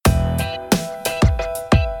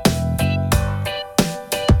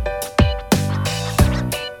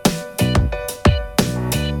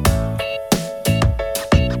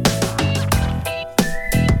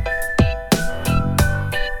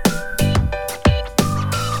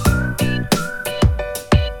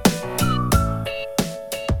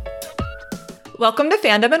Welcome to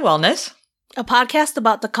Fandom and Wellness, a podcast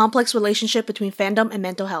about the complex relationship between fandom and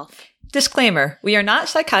mental health. Disclaimer, we are not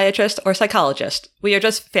psychiatrists or psychologists. We are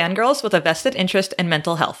just fangirls with a vested interest in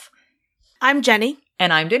mental health. I'm Jenny.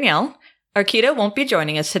 And I'm Danielle. Arkita won't be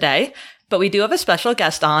joining us today, but we do have a special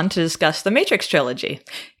guest on to discuss the Matrix trilogy.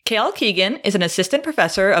 Kayal Keegan is an assistant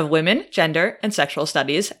professor of women, gender, and sexual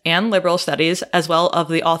studies and liberal studies, as well as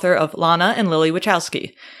the author of Lana and Lily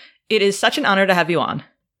Wachowski. It is such an honor to have you on.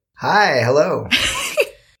 Hi, hello.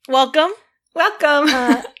 Welcome.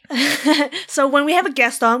 Welcome. So when we have a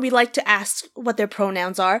guest on, we like to ask what their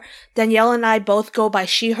pronouns are. Danielle and I both go by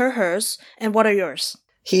she, her, hers. And what are yours?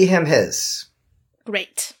 He, him, his.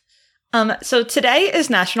 Great. So today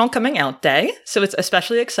is National Coming Out Day, so it's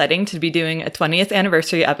especially exciting to be doing a 20th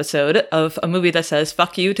anniversary episode of a movie that says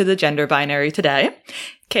fuck you to the gender binary today.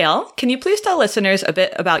 Kayal, can you please tell listeners a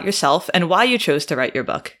bit about yourself and why you chose to write your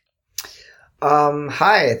book?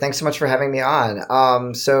 Hi, thanks so much for having me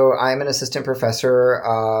on. So I'm an assistant professor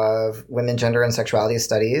of women, gender, and sexuality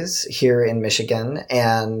studies here in Michigan,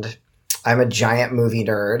 and I'm a giant movie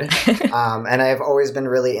nerd. And I've always been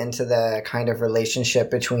really into the kind of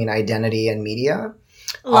relationship between identity and media.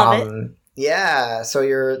 Love it. Yeah, so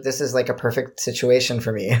this is like a perfect situation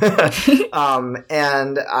for me.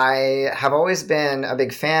 And I have always been a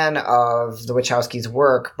big fan of the Wachowskis'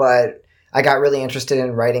 work, but I got really interested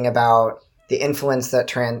in writing about the influence that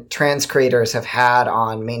trans creators have had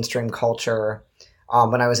on mainstream culture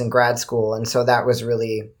when I was in grad school. And so that was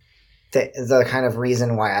really the kind of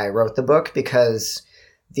reason why I wrote the book, because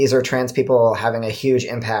these are trans people having a huge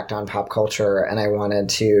impact on pop culture, and I wanted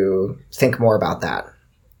to think more about that.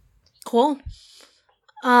 Cool.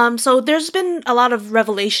 So there's been a lot of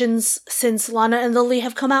revelations since Lana and Lily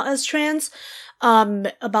have come out as trans.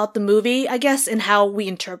 About the movie, I guess, and how we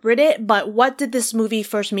interpret it. But what did this movie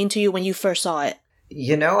first mean to you when you first saw it?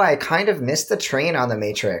 You know, I kind of missed the train on The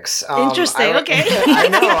Matrix. Interesting. Okay. I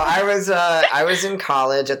know. I was in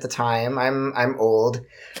college at the time. I'm old,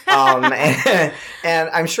 and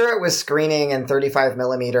I'm sure it was screening in 35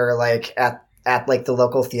 millimeter, like at like the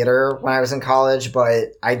local theater when I was in college,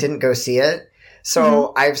 but I didn't go see it.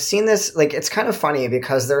 So I've seen this. Like, it's kind of funny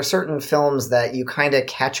because there are certain films that you kind of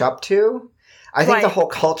catch up to. I think the whole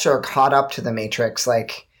culture caught up to The Matrix,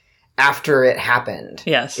 like, after it happened.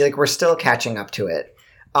 Yes. Like, we're still catching up to it.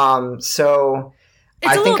 So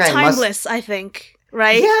it's a little timeless, I think,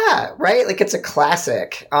 right? Yeah, right? Like, it's a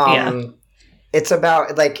classic. It's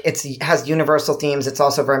about, like, it has universal themes. It's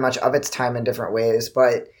also very much of its time in different ways.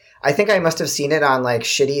 But I think I must have seen it on, like,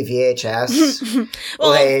 shitty VHS.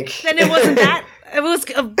 Well, then it wasn't that. It was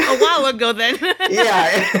a while ago then.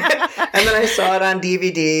 Yeah. And then I saw it on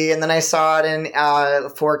DVD, and then I saw it in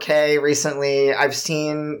 4K recently. I've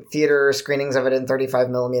seen theater screenings of it in 35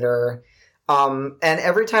 millimeter. And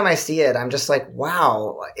every time I see it, I'm just like,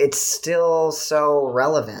 wow, it's still so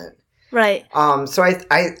relevant. Right. So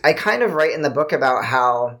I kind of write in the book about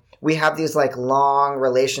how we have these like long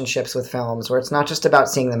relationships with films where it's not just about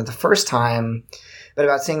seeing them the first time, but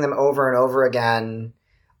about seeing them over and over again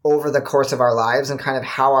over the course of our lives, and kind of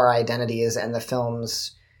how our identities and the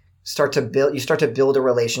films start to build a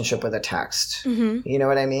relationship with a text. Mm-hmm. You know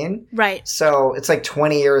what I mean? Right. So it's like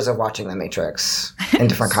 20 years of watching The Matrix in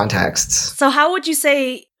different contexts. So how would you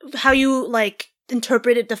say how you like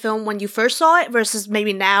interpreted the film when you first saw it versus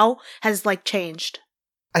maybe now has like changed?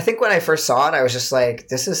 I think when I first saw it, I was just like,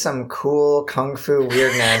 this is some cool kung fu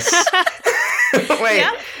weirdness. Wait.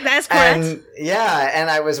 Yeah, that's correct. And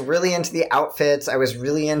I was really into the outfits. I was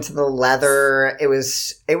really into the leather. It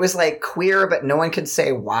was like queer, but no one could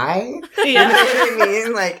say why. Yeah. You know what I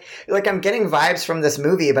mean? Like I'm getting vibes from this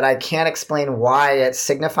movie, but I can't explain why it's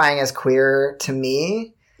signifying as queer to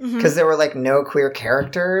me, because there were like no queer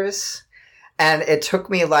characters. And it took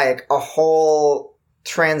me like a whole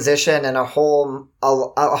transition and a whole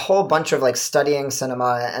bunch of like studying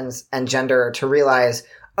cinema and gender to realize,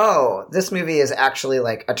 oh, this movie is actually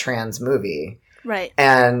like a trans movie. Right.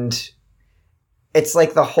 And it's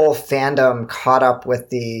like the whole fandom caught up with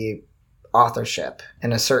the authorship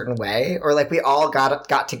in a certain way. Or like we all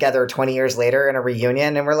got together 20 years later in a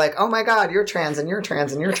reunion and we're like, oh my God, you're trans and you're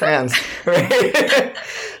trans and you're trans. Right?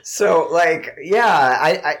 So like,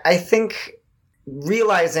 yeah, I think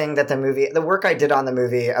realizing that the work I did on the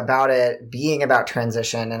movie about it being about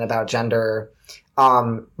transition and about gender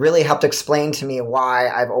really helped explain to me why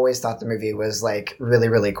I've always thought the movie was like really,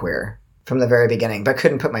 really queer from the very beginning, but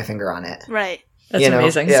couldn't put my finger on it. Right. That's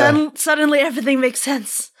amazing. Yeah. Suddenly everything makes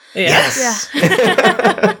sense. Yeah. Yes.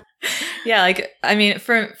 Yeah. Yeah. Like, I mean,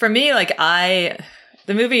 for me, like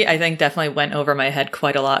the movie, I think definitely went over my head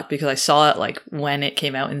quite a lot because I saw it like when it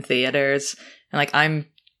came out in theaters, and like I'm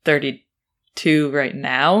 32 2 right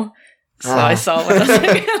now. So I saw when I was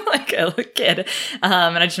like a little kid.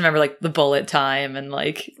 And I just remember like the bullet time and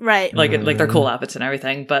like Right. like their cool outfits and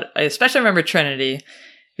everything. But I especially remember Trinity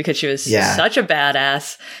because she was such a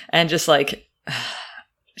badass and just like,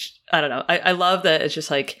 I don't know. I love that it's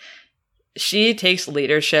just like she takes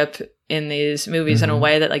leadership in these movies in a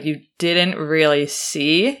way that like you didn't really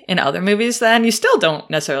see in other movies then. You still don't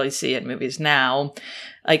necessarily see it in movies now.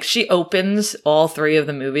 Like she opens all 3 of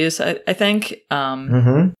the movies, I think.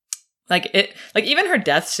 Like even her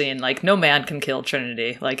death scene, like no man can kill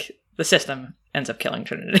Trinity. Like the system ends up killing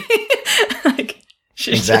Trinity. Like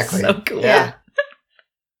she's just so cool. Yeah.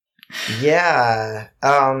 Yeah.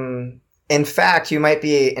 In fact, you might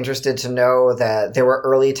be interested to know that there were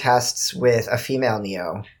early tests with a female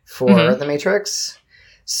Neo for The Matrix.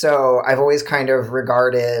 So I've always kind of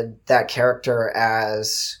regarded that character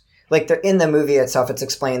as like in the movie itself, it's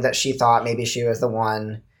explained that she thought maybe she was the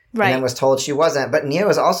one. Right. And then was told she wasn't. But Neo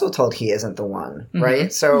is also told he isn't the one,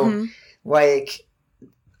 right? So, like,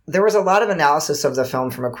 there was a lot of analysis of the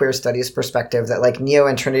film from a queer studies perspective that, like, Neo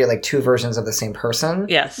and Trinity are, like, 2 versions of the same person.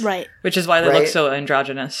 Yes. Right. Which is why they look so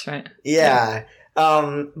androgynous, right? Yeah.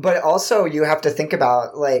 But also you have to think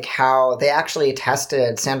about, like, how they actually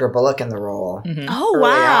tested Sandra Bullock in the role. Oh,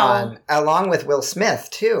 wow. On, along with Will Smith,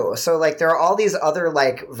 too. So, like, there are all these other,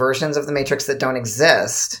 like, versions of The Matrix that don't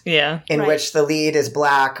exist. Yeah. In which the lead is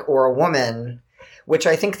black or a woman, which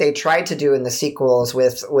I think they tried to do in the sequels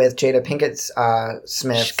with Jada Pinkett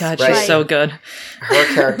Smith. God, right? she's so good.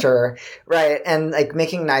 Her character, right. And, like,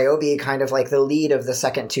 making Niobe kind of, like, the lead of the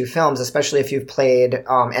second 2 films, especially if you've played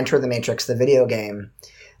Enter the Matrix, the video game.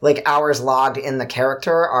 Like, hours logged in the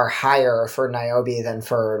character are higher for Niobe than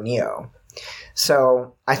for Neo.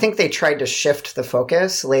 So I think they tried to shift the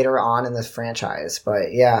focus later on in this franchise.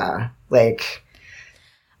 But, yeah, like...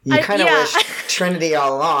 You kind of wish Trinity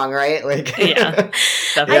all along, right? Like, yeah,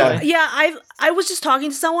 definitely. I was just talking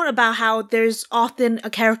to someone about how there's often a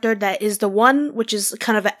character that is the one, which is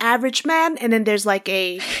kind of an average man, and then there's like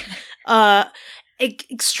a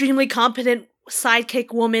extremely competent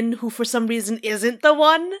sidekick woman who for some reason isn't the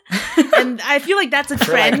one. And I feel like that's a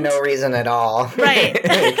trend. For like no reason at all. Right.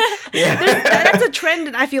 Like, that's a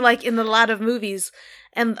trend, I feel like, in a lot of movies.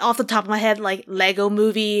 And off the top of my head, like Lego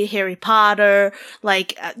Movie, Harry Potter,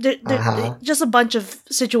 like just a bunch of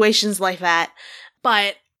situations like that.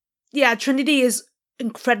 But yeah, Trinity is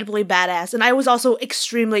incredibly badass. And I was also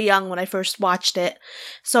extremely young when I first watched it.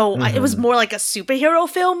 So it was more like a superhero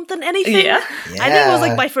film than anything. Yeah. I think it was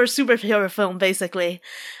like my first superhero film, basically.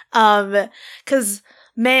 'Cause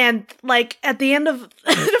man, like at the end of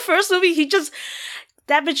the first movie,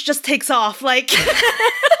 that bitch just takes off. Like,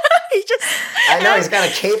 I know, he's got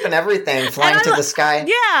a cape and everything flying to the sky.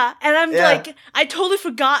 Yeah. And I'm like, I totally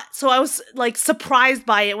forgot. So I was like surprised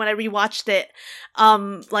by it when I rewatched it,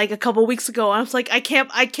 like a couple weeks ago. I was like, I can't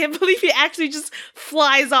believe he actually just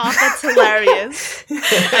flies off. That's hilarious.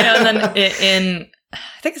 I know, and then in I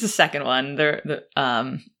think it's the second one.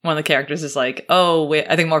 One of the characters is like, "Oh,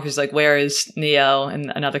 I think Morpheus is like, where is Neo?"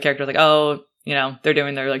 And another character is like, "Oh, you know, they're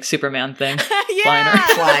doing their like Superman thing,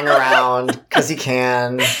 flying around because he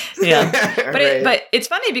can." Yeah, Right. but it's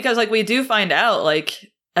funny because like we do find out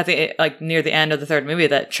like at the like near the end of the third movie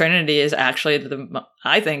that Trinity is actually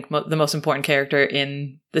I think the most important character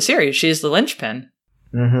in the series. She's the linchpin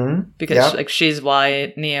because like she's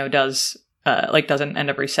why Neo doesn't end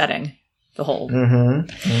up resetting the whole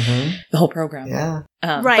the whole program. Yeah,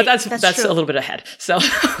 right. But that's a little bit ahead. So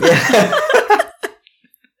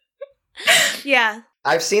yeah.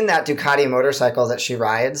 I've seen that Ducati motorcycle that she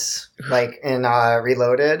rides, like in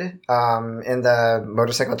Reloaded, in the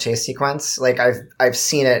motorcycle chase sequence. Like I've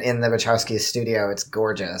seen it in the Wachowski's studio. It's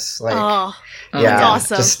gorgeous. Like,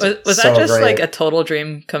 that's awesome. Was that just great. Like a total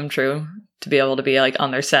dream come true to be able to be like on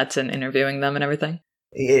their sets and interviewing them and everything?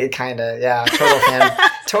 It kind of, yeah.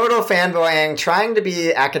 Total fanboying, trying to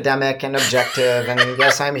be academic and objective. And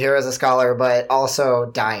yes, I'm here as a scholar, but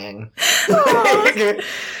also dying.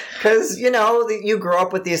 Because, you know, you grow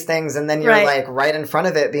up with these things and then you're like right in front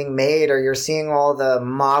of it being made, or you're seeing all the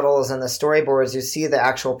models and the storyboards. You see the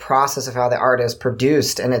actual process of how the art is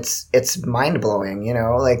produced, and it's mind blowing, you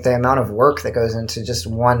know, like the amount of work that goes into just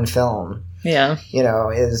one film. Yeah. You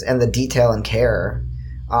know, and the detail and care.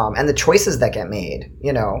 And the choices that get made,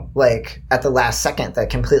 you know, like at the last second that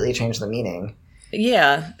completely change the meaning.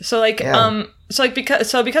 Yeah. So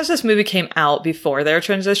because this movie came out before their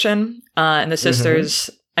transition, and the sisters,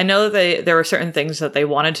 I know there were certain things that they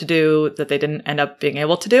wanted to do that they didn't end up being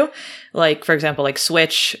able to do. Like, for example, like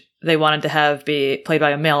Switch, they wanted to have be played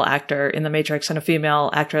by a male actor in The Matrix and a female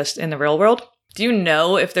actress in the real world. do you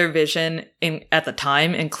know if their vision at the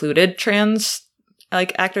time included trans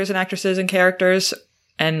like actors and actresses and characters?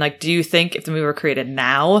 And like, do you think if the movie were created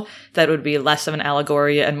now, that it would be less of an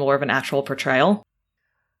allegory and more of an actual portrayal?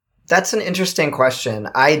 That's an interesting question.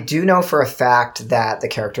 I do know for a fact that the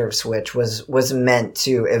character of Switch was meant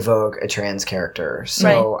to evoke a trans character.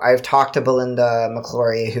 So I've talked to Belinda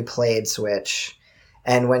McClory, who played Switch,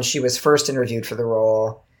 and when she was first interviewed for the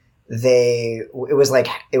role,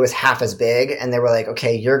 it was half as big, and they were like,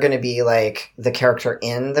 okay, you're going to be like the character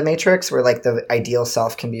in The Matrix where like the ideal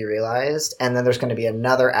self can be realized, and then there's going to be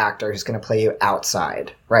another actor who's going to play you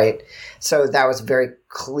outside, right? So that was very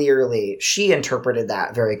clearly, she interpreted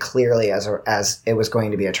that very clearly as it was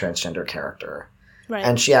going to be a transgender character. Right.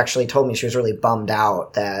 And she actually told me she was really bummed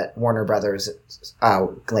out that Warner Brothers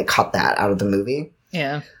like cut that out of the movie.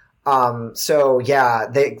 Yeah. So yeah,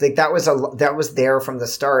 that was there from the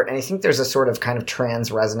start. And I think there's a sort of kind of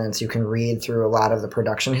trans resonance you can read through a lot of the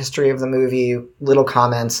production history of the movie. Little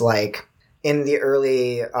comments like in the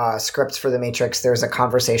early scripts for The Matrix, there's a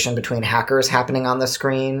conversation between hackers happening on the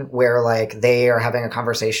screen where like they are having a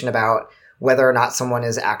conversation about whether or not someone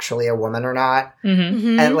is actually a woman or not. Mm-hmm.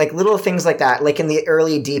 Mm-hmm. And like little things like that, like in the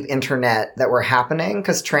early deep internet that were happening,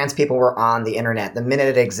 because trans people were on the internet. The minute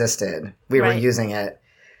it existed, we were using it.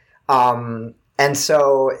 And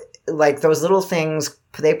so like those little things,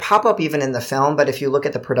 they pop up even in the film, but if you look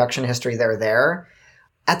at the production history, they're there.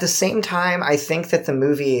 At the same time, I think that the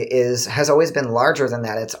movie has always been larger than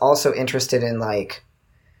that. It's also interested in like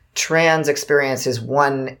trans experience is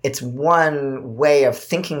one way of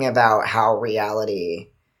thinking about how reality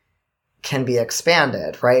can be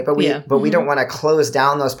expanded, right? But we don't want to close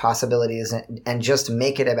down those possibilities and just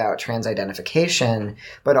make it about trans identification,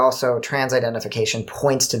 but also trans identification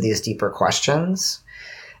points to these deeper questions.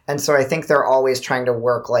 And so I think they're always trying to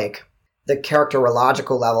work like the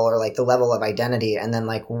characterological level or like the level of identity, and then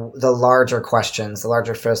like the larger questions, the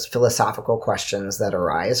larger philosophical questions that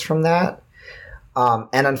arise from that.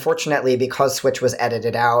 And unfortunately, because Switch was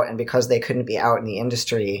edited out and because they couldn't be out in the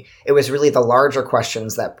industry, it was really the larger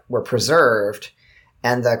questions that were preserved,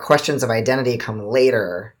 and the questions of identity come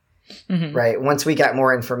later, right? Once we get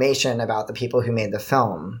more information about the people who made the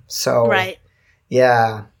film. So,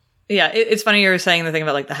 yeah. Yeah, it's funny you were saying the thing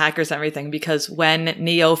about like the hackers and everything, because when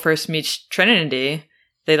Neo first meets Trinity,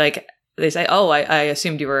 they say, "Oh, I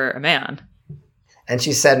assumed you were a man." And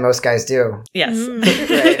she said most guys do. Yes.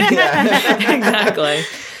 Right, yeah. Exactly.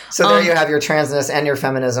 So there you have your transness and your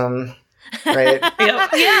feminism, right? Yep.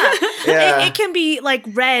 Yeah. It can be like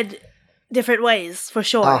read different ways for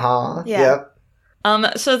sure. Uh-huh. Yeah.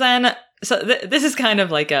 Yep. So this is kind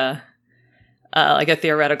of like a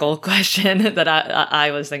theoretical question that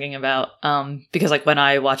I was thinking about. Because like when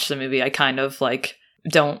I watch the movie, I kind of like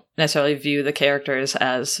don't necessarily view the characters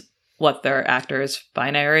as what their actors'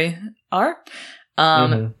 binary are.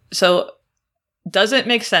 So does it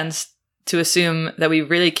make sense to assume that we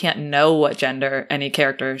really can't know what gender any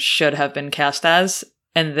character should have been cast as?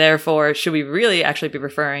 And therefore, should we really actually be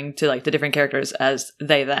referring to like the different characters as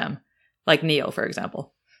they, them? Like Neo, for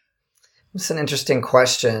example. It's an interesting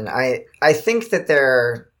question. I think that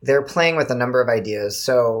they're playing with a number of ideas.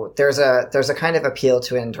 So there's a kind of appeal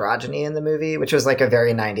to androgyny in the movie, which was like a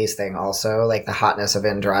very 90s thing also, like the hotness of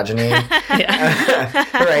androgyny.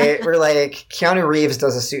 Right? Where like Keanu Reeves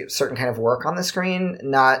does a certain kind of work on the screen,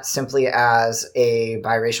 not simply as a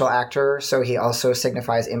biracial actor. So he also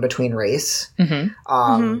signifies in-between race,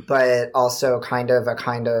 but also kind of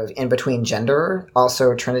in-between gender.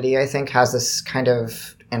 Also Trinity, I think, has this kind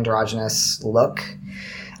of androgynous look.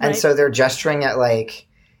 And so they're gesturing at like,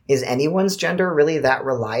 is anyone's gender really that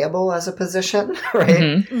reliable as a position?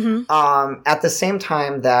 Right? At the same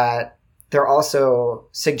time that they're also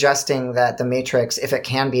suggesting that the Matrix, if it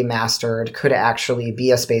can be mastered, could actually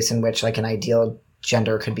be a space in which like an ideal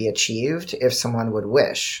gender could be achieved if someone would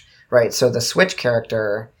wish, right? So the Switch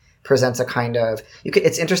character presents a kind of,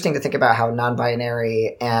 it's interesting to think about how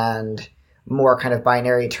non-binary and more kind of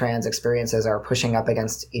binary trans experiences are pushing up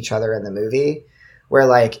against each other in the movie, where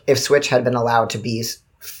like if Switch had been allowed to be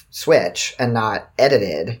Switch and not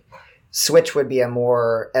edited, Switch would be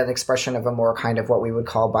an expression of a more kind of what we would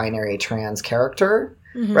call binary trans character,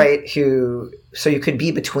 right? So you could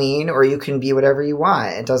be between, or you can be whatever you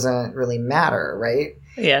want. It doesn't really matter, right?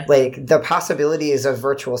 Yeah. Like the possibilities of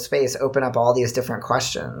virtual space open up all these different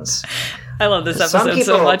questions. I love this episode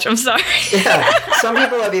so much. I'm sorry. Yeah. Some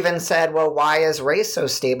people have even said, well, why is race so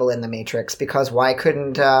stable in the Matrix? Because why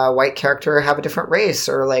couldn't a white character have a different race,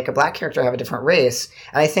 or like a black character have a different race?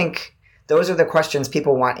 And I think those are the questions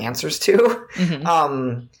people want answers to.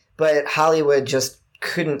 But Hollywood just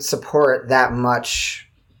couldn't support that much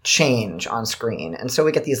change on screen. And so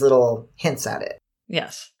we get these little hints at it.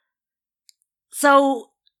 Yes. So,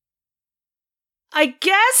 I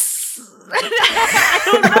guess I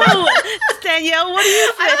don't know, Danielle. What do you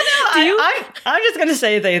think? I don't know. I'm just gonna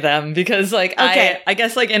say they them because like Okay. I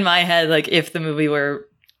guess like in my head, like if the movie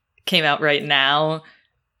came out right now,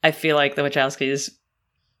 I feel like the Wachowskis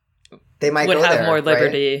They might would go have there, more right?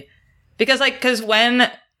 liberty because when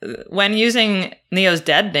using Neo's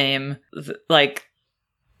dead name, like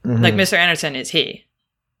Mhm. Mr. Anderson is he.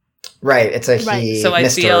 Right, it's a he. Right. So I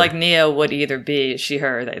Mr. feel like Neo would either be she,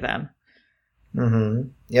 her, or they, them. Mm-hmm.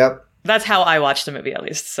 Yep. That's how I watched the movie, at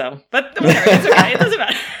least. So, but whatever, it's okay. It doesn't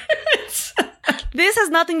matter. This has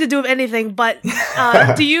nothing to do with anything, but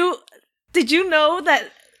did you know that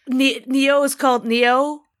Neo is called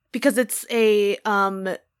Neo because it's a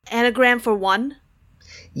anagram for one?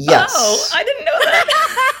 Yes. Oh, I didn't know that.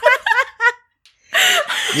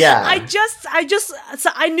 Yeah. I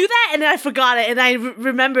knew that and then I forgot it and I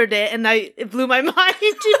remembered it and it blew my mind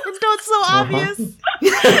even though it's so obvious.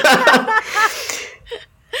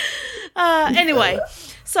 Anyway,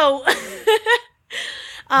 so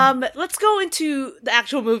let's go into the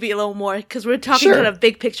actual movie a little more because we're talking Sure. kind of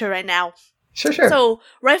big picture right now. Sure. So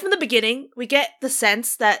right from the beginning, we get the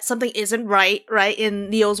sense that something isn't right in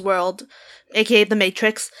Neo's world, aka the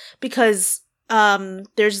Matrix, because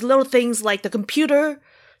there's little things like the computer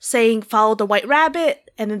saying follow the white rabbit,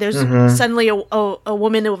 and then there's suddenly a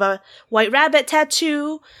woman with a white rabbit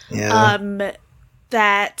tattoo. Yeah.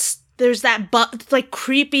 That there's that like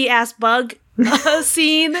creepy ass bug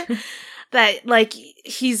scene that like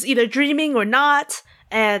he's either dreaming or not,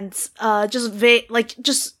 and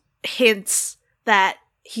just hints that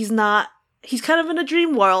he's kind of in a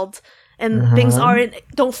dream world and things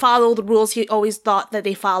don't follow the rules he always thought that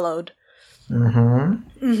they followed.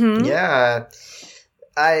 Yeah.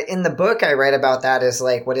 In the book I write about that is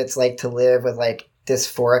like what it's like to live with like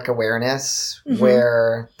dysphoric awareness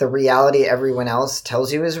where the reality everyone else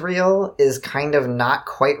tells you is real is kind of not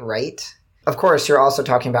quite right. Of course, you're also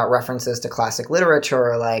talking about references to classic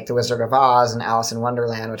literature like The Wizard of Oz and Alice in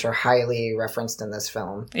Wonderland, which are highly referenced in this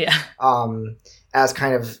film. Yeah. As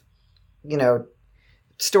kind of,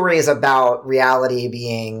 stories about reality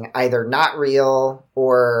being either not real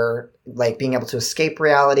or like being able to escape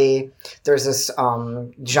reality. There's this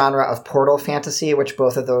genre of portal fantasy, which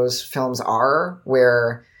both of those films are,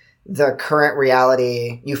 where the current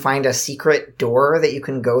reality, you find a secret door that you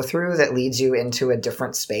can go through that leads you into a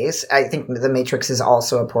different space. I think The Matrix is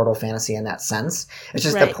also a portal fantasy in that sense. It's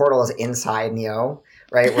just the portal is inside Neo,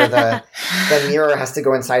 right? Where the mirror has to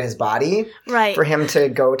go inside his body for him to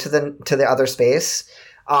go to the other space.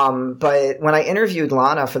 But when I interviewed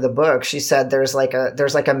Lana for the book, she said there's like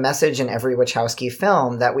a message in every Wachowski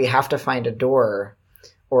film that we have to find a door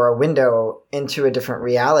or a window into a different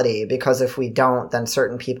reality, because if we don't, then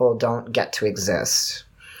certain people don't get to exist,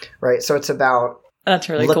 right? So it's about that's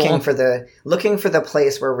really looking cool. for the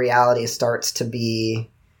place where reality starts to be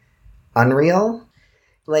unreal.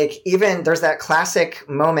 Like even there's that classic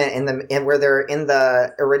moment where they're in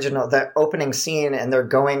the opening scene and they're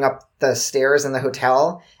going up the stairs in the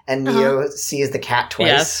hotel and Neo sees the cat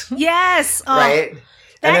twice. Yes. Right?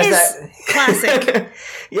 That is classic.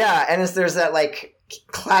 Yeah. And there's that like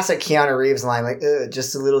classic Keanu Reeves line, like,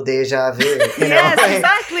 just a little deja vu. Yes,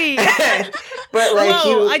 exactly. But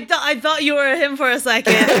like I thought you were him for a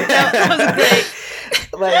second. That was great.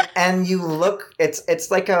 Like, and you look, it's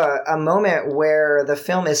like a moment where the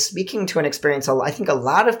film is speaking to an experience I think a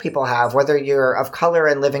lot of people have, whether you're of color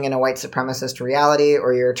and living in a white supremacist reality,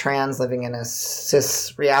 or you're trans living in a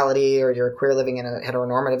cis reality, or you're queer living in a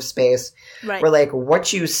heteronormative space, right? Where like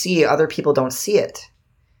what you see, other people don't see it.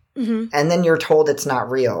 And then you're told it's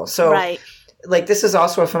not real. So like this is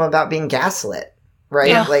also a film about being gaslit,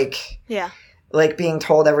 right? Yeah. Like being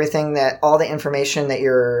told everything, that all the information that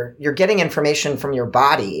you're getting information from your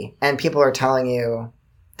body, and people are telling you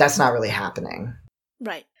that's not really happening.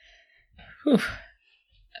 Right.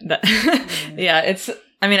 Yeah,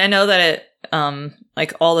 I mean, I know that it,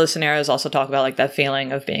 like all those scenarios also talk about like that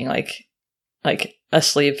feeling of being like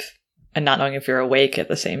asleep and not knowing if you're awake at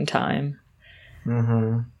the same time.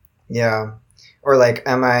 Yeah. Or like,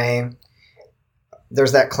 there's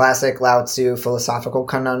that classic Lao Tzu philosophical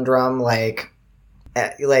conundrum, like,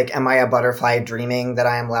 am I a butterfly dreaming that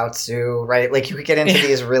I am Lao Tzu, right? Like you could get into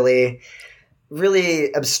these really,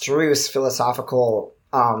 really abstruse philosophical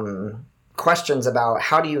questions about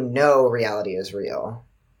how do you know reality is real?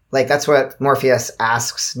 Like that's what Morpheus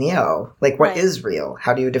asks Neo. Like, what is real?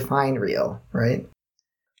 How do you define real, right?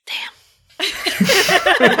 Damn.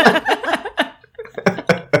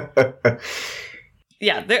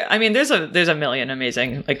 Yeah, there's a million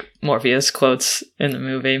amazing like Morpheus quotes in the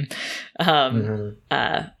movie.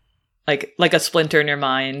 Like a splinter in your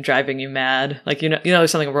mind driving you mad. Like,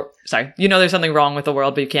 there's something, there's something wrong with the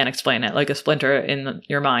world, but you can't explain it. Like a splinter in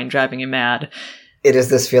your mind driving you mad. It is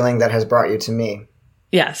this feeling that has brought you to me.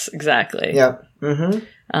 Yes, exactly. Yep.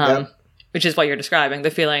 Yep. Which is what you're describing.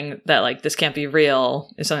 The feeling that like this can't be real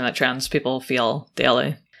is something that trans people feel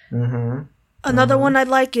daily. Another one I'd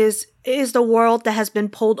like is the world that has been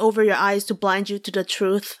pulled over your eyes to blind you to the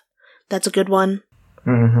truth. That's a good one.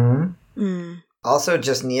 Also,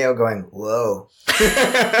 just Neo going, whoa.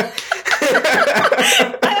 I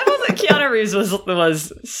was like, Keanu Reeves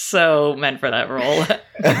was so meant for that role.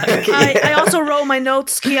 I also wrote my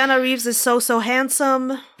notes. Keanu Reeves is so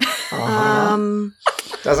handsome.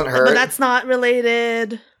 Doesn't hurt. But that's not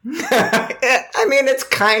related. I mean, it's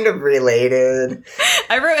kind of related.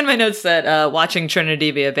 I wrote in my notes that watching Trinity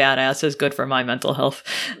be a badass is good for my mental health.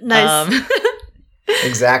 Nice.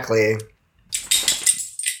 Exactly.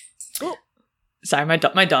 Sorry,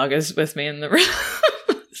 my dog is with me in the room,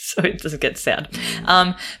 so it doesn't get sad.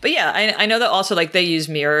 But yeah, I know that also like they use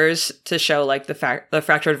mirrors to show like the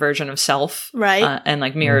fractured version of self, right? And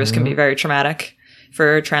like mirrors can be very traumatic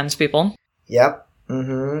for trans people. Yep.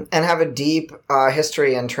 And have a deep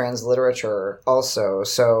history in trans literature also.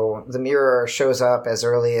 So the mirror shows up as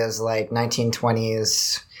early as like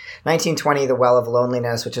 1920s. 1920, The Well of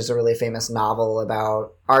Loneliness, which is a really famous novel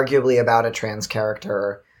arguably about a trans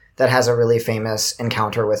character that has a really famous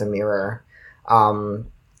encounter with a mirror. And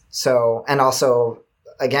also,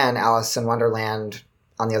 again, Alice in Wonderland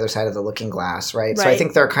on the other side of the looking glass, right? So I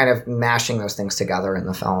think they're kind of mashing those things together in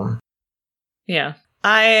the film. Yeah.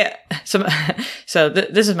 This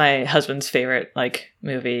is my husband's favorite like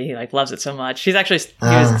movie. He like loves it so much. He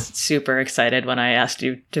was super excited when I asked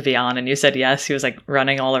you to be on and you said yes. He was like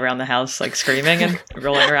running all around the house, like screaming and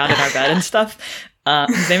rolling around in our bed and stuff.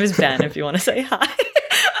 His name is Ben, if you want to say hi.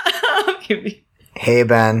 Hey,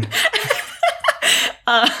 Ben.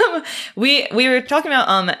 We were talking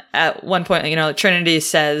about at one point, Trinity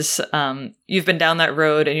says you've been down that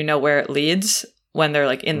road and you know where it leads when they're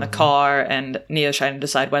like in the car and Neo's trying to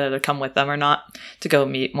decide whether to come with them or not to go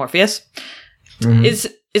meet Morpheus. Is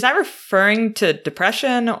that referring to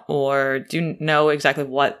depression, or do you know exactly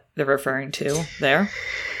what they're referring to there?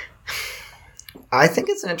 I think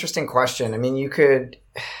it's an interesting question. I mean, you could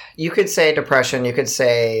say depression, you could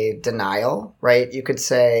say denial, right? You could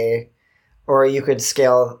say, or you could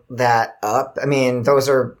scale that up. I mean, those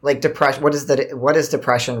are like depression. What is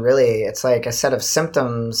depression really? It's like a set of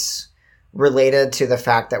symptoms related to the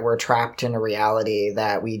fact that we're trapped in a reality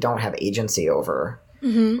that we don't have agency over,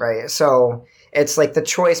 right? So it's like the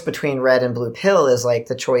choice between red and blue pill is like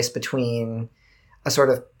the choice between a sort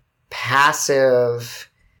of passive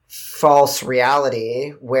false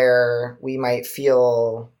reality where we might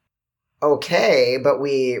feel okay, but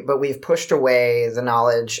we've pushed away the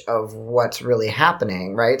knowledge of what's really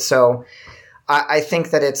happening, right? So I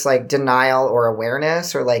think that it's like denial or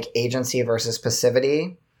awareness, or like agency versus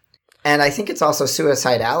passivity. And I think it's also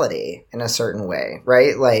suicidality in a certain way,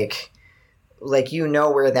 right? Like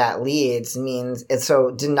where that leads means it's so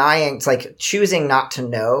denying. It's like choosing not to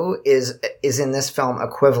know is in this film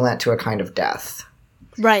equivalent to a kind of death.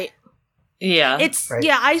 Right. Yeah.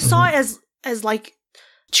 I saw it as like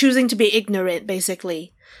choosing to be ignorant,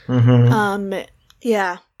 basically.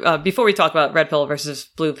 Yeah. Before we talk about red pill versus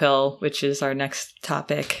blue pill, which is our next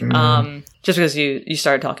topic, just because you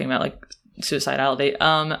started talking about like suicidality,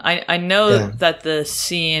 I know that the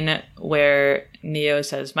scene where Neo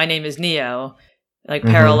says, "My name is Neo," like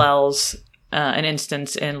parallels an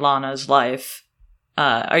instance in Lana's life.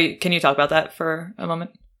 Can you talk about that for a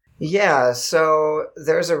moment? Yeah, so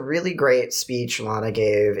there's a really great speech Lana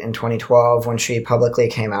gave in 2012 when she publicly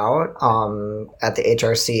came out at the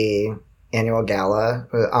HRC annual gala,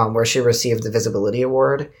 where she received the Visibility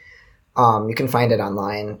Award. You can find it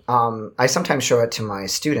online. I sometimes show it to my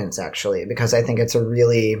students, actually, because I think it's a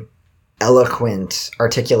really eloquent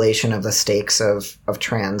articulation of the stakes of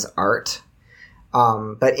trans art.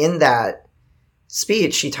 But in that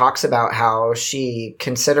speech, she talks about how she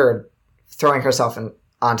considered throwing herself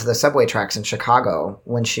onto the subway tracks in Chicago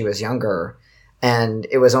when she was younger, and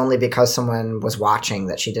it was only because someone was watching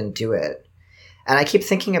that she didn't do it. And I keep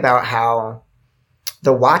thinking about how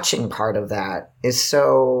the watching part of that is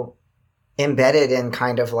so embedded in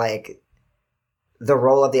kind of like the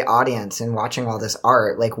role of the audience in watching all this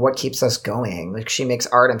art. Like, what keeps us going? Like, she makes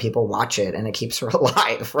art and people watch it and it keeps her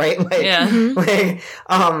alive, right? Like,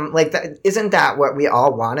 like that, isn't that what we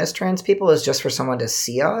all want as trans people, is just for someone to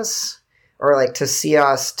see us, or like to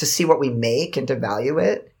see what we make and to value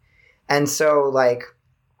it. And so, like,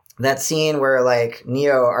 that scene where, like,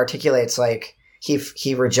 Neo articulates, like,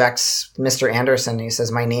 he rejects Mr. Anderson and he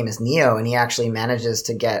says, "My name is Neo," and he actually manages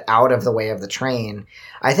to get out of the way of the train.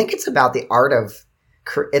 I think it's about the art of,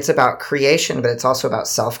 it's about creation, but it's also about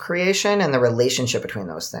self-creation and the relationship between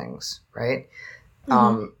those things, right?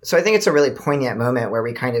 So I think it's a really poignant moment where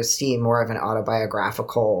we kind of see more of an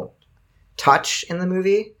autobiographical touch in the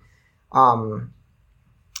movie.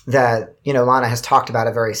 That, you know, Lana has talked about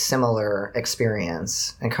a very similar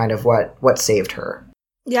experience and kind of what saved her.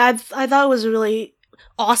 Yeah, I thought it was a really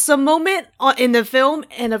awesome moment in the film,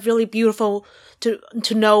 and a really beautiful to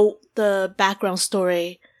know the background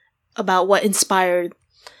story about what inspired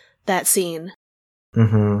that scene.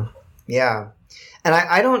 Yeah. And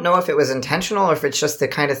I don't know if it was intentional or if it's just the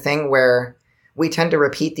kind of thing where we tend to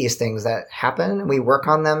repeat these things that happen. We work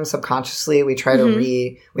on them subconsciously. We try to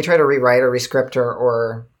rewrite or rescript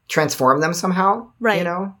or transform them somehow. Right. You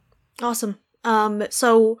know? Awesome.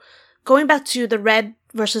 So going back to the red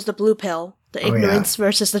versus the blue pill, the ignorance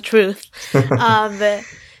versus the truth.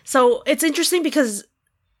 So it's interesting because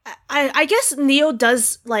I guess Neo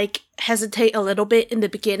does, like, hesitate a little bit in the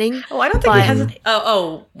beginning. Oh, I don't think he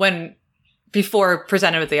hesitates. Before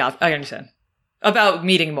presented with the option. I understand. About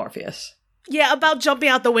meeting Morpheus. Yeah, about jumping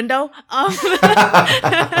out the window.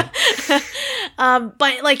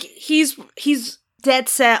 But, like, he's dead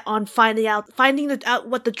set on finding out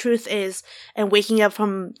what the truth is and waking up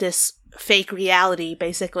from this fake reality,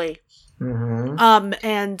 basically.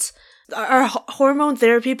 And are hormone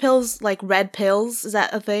therapy pills like red pills? Is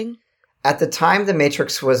that a thing? At the time the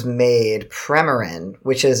Matrix was made, Premarin,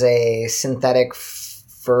 which is a synthetic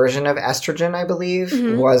version of estrogen, I believe,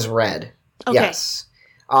 was red. Okay. Yes.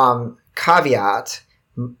 Caveat,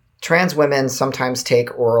 trans women sometimes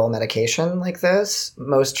take oral medication like this.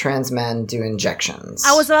 Most trans men do injections.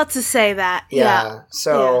 I was about to say that. Yeah.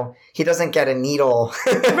 So he doesn't get a needle.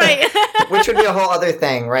 Right. Which would be a whole other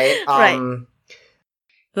thing, right? Right.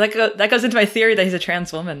 That goes into my theory that he's a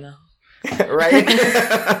trans woman, though. Right?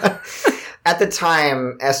 At the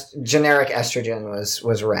time, generic estrogen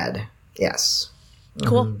was red. Yes.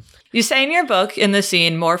 Cool. You say in your book, in the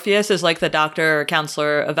scene, Morpheus is like the doctor or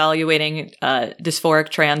counselor evaluating dysphoric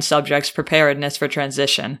trans subjects' preparedness for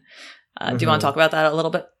transition. Do you want to talk about that a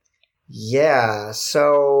little bit? Yeah.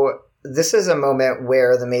 So this is a moment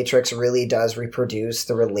where the Matrix really does reproduce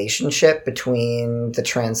the relationship between the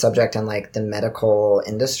trans subject and, like, the medical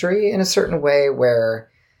industry in a certain way, where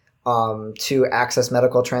to access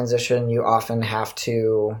medical transition, you often have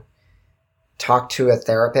to talk to a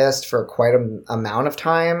therapist for quite an amount of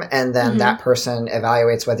time, and then that person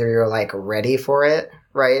evaluates whether you're, like, ready for it,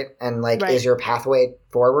 right? And, like, is your pathway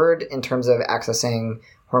forward in terms of accessing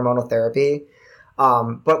hormonal therapy?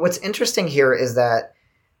 But what's interesting here is that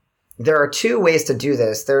there are two ways to do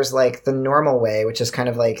this. There's, like, the normal way, which is kind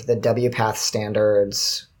of like the WPATH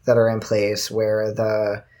standards that are in place, where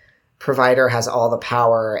the provider has all the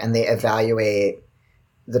power and they evaluate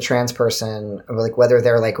the trans person, like, whether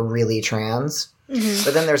they're, like, really trans.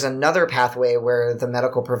 But then there's another pathway where the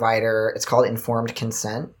medical provider, it's called informed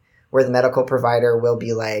consent, where the medical provider will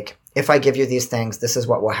be like, if I give you these things, this is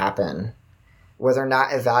what will happen. Where they're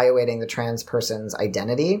not evaluating the trans person's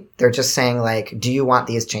identity. They're just saying, like, do you want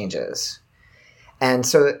these changes? And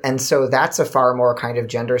so that's a far more kind of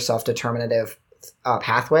gender self-determinative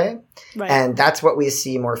pathway. Right. And that's what we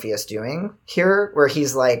see Morpheus doing here, where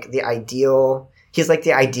he's like the ideal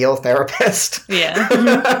therapist.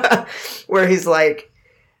 Yeah. Where he's like,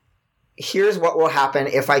 here's what will happen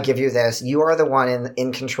if I give you this. You are the one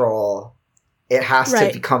in control. It has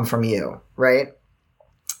to come from you, right?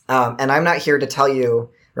 And I'm not here to tell you,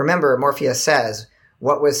 remember, Morpheus says,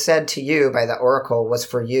 what was said to you by the oracle was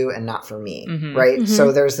for you and not for me, right?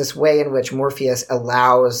 So there's this way in which Morpheus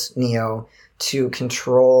allows Neo to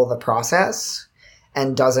control the process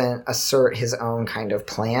and doesn't assert his own kind of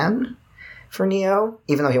plan for Neo,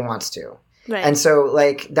 even though he wants to. Right. And so,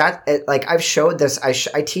 like, that, like, I've showed this, I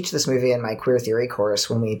teach this movie in my queer theory course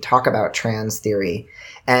when we talk about trans theory.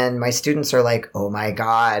 And my students are like, oh my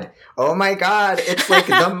God, it's like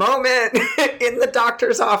the moment in the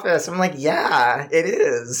doctor's office. I'm like, yeah, it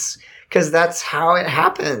is. Because that's how it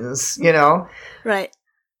happens, you know? Right.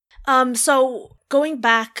 So going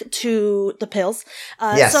back to the pills.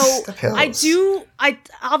 Yes, so the pills. I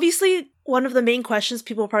obviously, one of the main questions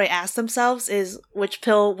people probably ask themselves is, which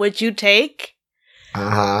pill would you take?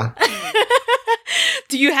 Do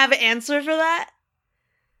you have an answer for that?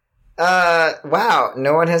 Wow,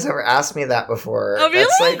 no one has ever asked me that before. Oh, really?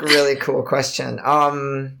 That's, like, really cool question.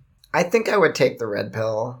 I think I would take the red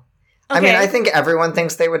pill. Okay. I mean, I think everyone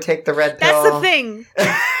thinks they would take the red pill. That's the thing.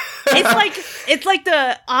 it's like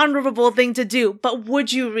the honorable thing to do, but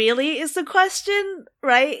would you really is the question,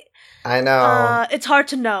 right? I know. It's hard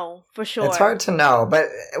to know for sure. It's hard to know, but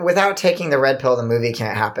without taking the red pill, the movie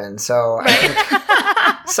can't happen. So I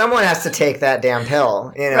think someone has to take that damn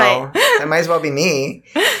pill. You know, Right. It might as well be me.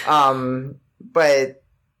 But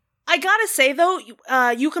I gotta say though,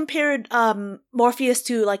 you compared Morpheus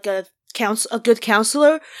to like a good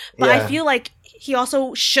counselor, but I Yeah. feel like he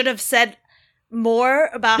also should have said more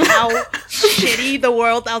about how shitty the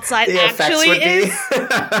world outside the effects actually would is. be.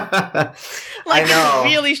 Like I know.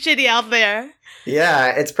 really shitty out there. Yeah,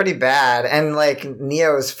 it's pretty bad. And like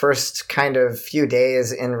Neo's first kind of few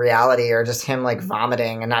days in reality are just him like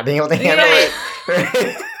vomiting and not being able to handle it.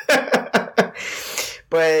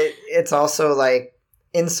 But it's also like,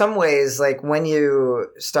 in some ways, like when you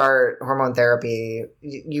start hormone therapy,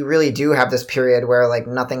 you really do have this period where like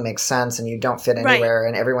nothing makes sense and you don't fit Right. anywhere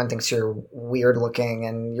and everyone thinks you're weird looking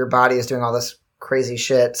and your body is doing all this crazy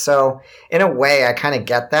shit. So in a way, I kind of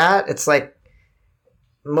get that. It's like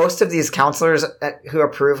most of these counselors who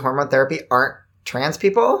approve hormone therapy aren't trans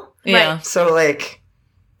people. Yeah. So like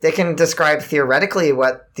they can describe theoretically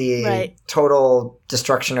what the Right. total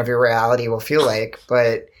destruction of your reality will feel like,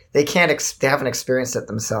 but they can't. They haven't experienced it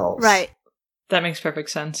themselves. Right. That makes perfect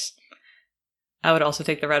sense. I would also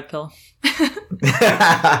take the red pill. Blue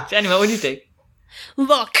Jenny, what would you take?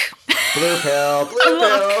 Look. pill.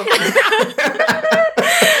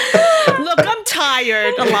 Look, I'm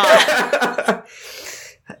tired a lot.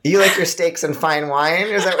 You like your steaks and fine wine?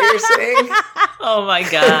 Is that what you're saying? Oh my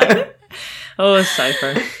god. Oh,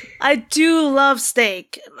 Cypher. I do love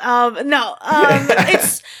steak.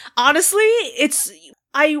 It's honestly,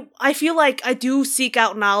 I feel like I do seek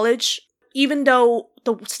out knowledge, even though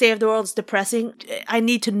the state of the world is depressing. I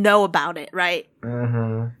need to know about it, right?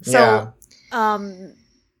 Mm-hmm. So,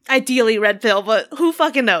 ideally red pill, but who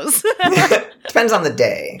fucking knows? Depends on the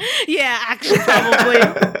day. Yeah, actually, probably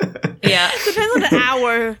Yeah. depends on the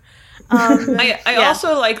hour. I Yeah.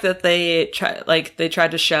 also like that they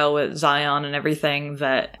tried to show with Zion and everything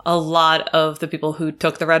that a lot of the people who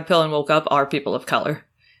took the red pill and woke up are people of color,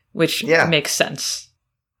 which Yeah. makes sense.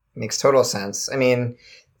 Makes total sense. I mean,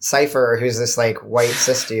 Cypher, who's this like white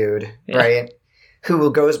cis dude, Yeah. right?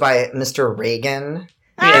 Who goes by Mr. Reagan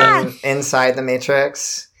Ah! inside the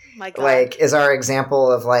Matrix. My God. Like, is our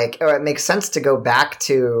example of like, oh, it makes sense to go back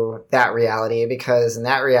to that reality because in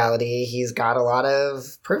that reality he's got a lot of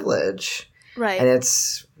privilege. right. And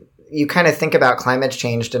it's, you kind of think about climate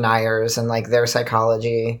change deniers and like their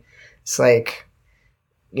psychology. It's like,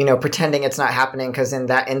 you know, pretending it's not happening because in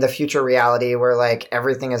the future reality where like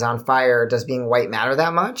everything is on fire, does being white matter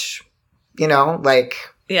that much? You know, like,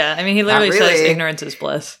 Yeah, I mean, he literally Not says really. ignorance is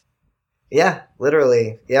bliss. yeah,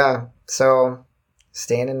 literally. Yeah. So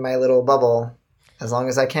staying in my little bubble as long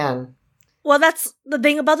as I can. Well, that's the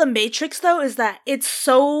thing about the Matrix, though, is that it's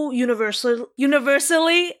so universally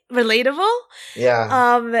relatable.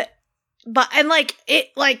 Yeah. But and like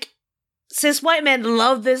cis white men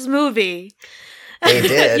love this movie. They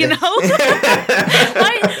did. You know?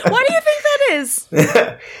 Why do you think that is?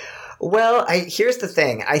 Well, here's the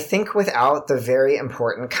thing. I think without the very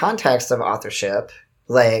important context of authorship,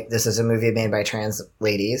 like this is a movie made by trans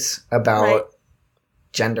ladies about Right.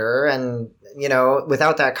 gender, and you know,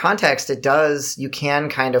 without that context, you can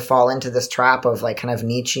kind of fall into this trap of like kind of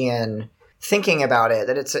Nietzschean thinking about it,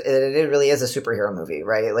 that it really is a superhero movie,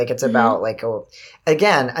 right? Like it's about like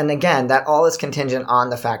again, that all is contingent on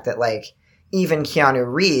the fact that like even Keanu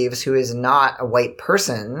Reeves, who is not a white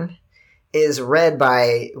person, is read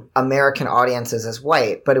by American audiences as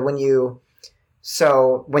white. But when you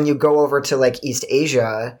go over to like East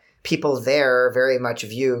Asia, people there very much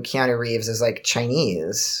view Keanu Reeves as like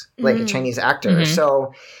Chinese, like a Chinese actor. Mhm.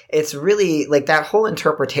 So it's really like that whole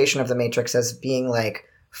interpretation of the Matrix as being like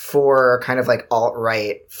for kind of like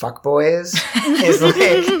alt-right fuckboys is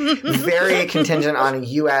like very contingent on a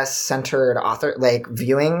US centered author like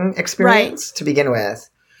viewing experience to begin with.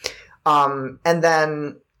 And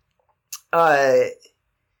then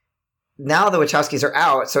now the Wachowskis are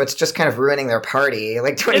out, so it's just kind of ruining their party.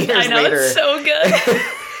 Like 20 years I know, later. it's so good.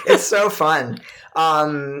 It's so fun.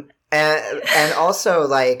 And also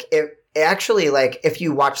like it actually, like, if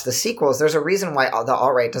you watch the sequels, there's a reason why the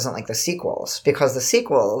alt-right doesn't like the sequels, because the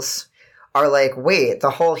sequels are like, wait, the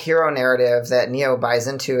whole hero narrative that Neo buys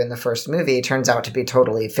into in the first movie turns out to be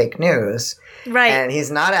totally fake news. Right. And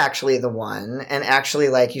he's not actually the one. And actually,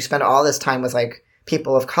 like, you spend all this time with, like,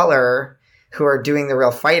 people of color who are doing the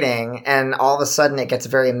real fighting, and all of a sudden it gets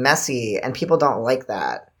very messy, and people don't like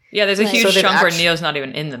that. Yeah, there's a Right. huge So they've chunk where actu- Neo's not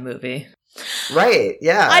even in the movie. Right,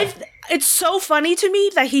 yeah. It's so funny to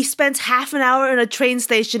me that he spends half an hour in a train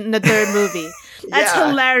station in the third movie. That's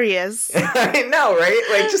hilarious. I know, right?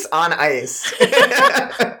 Like, just on ice.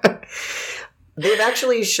 They've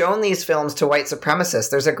actually shown these films to white supremacists.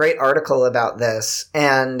 There's a great article about this.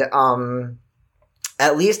 And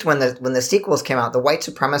at least when the sequels came out, the white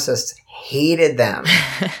supremacists hated them.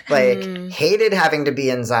 Like, hated having to be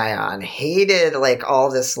in Zion. Hated, like,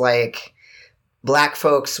 all this, like, black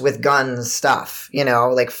folks with guns stuff, you know,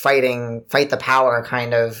 like fight the power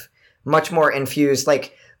kind of, much more infused.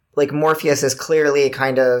 Like Morpheus is clearly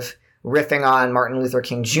kind of riffing on Martin Luther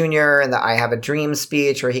King Jr. and the I Have a Dream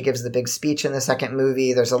speech, where he gives the big speech in the second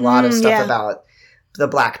movie. There's a lot of stuff about the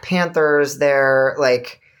Black Panthers there.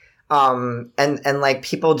 Like, and like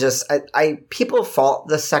people just, people fault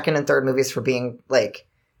the second and third movies for being like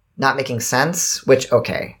not making sense, which,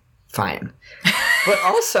 okay, fine. But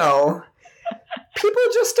also, people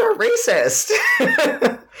just are racist.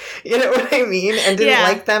 You know what I mean? And didn't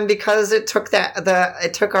like them because it took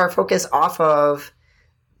our focus off of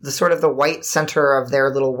the sort of the white center of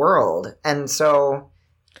their little world. And so,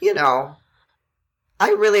 you know, I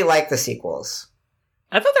really like the sequels.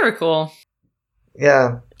 I thought they were cool.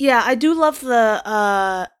 Yeah. Yeah, I do love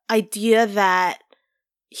the idea that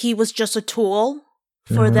he was just a tool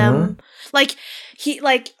for them. Like,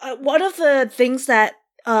 one of the things that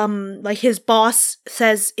like his boss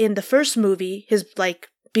says in the first movie, his, like,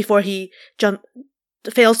 before he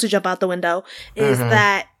fails to jump out the window, is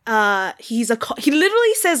that he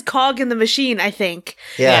literally says cog in the machine, I think.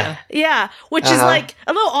 Yeah, which is like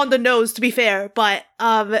a little on the nose, to be fair, but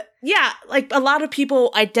yeah, like a lot of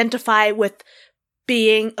people identify with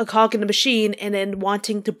being a cog in the machine and then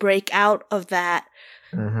wanting to break out of that.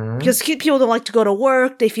 Because people don't like to go to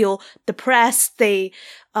work, they feel depressed, they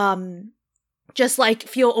just like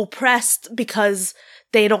feel oppressed because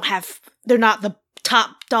they're not the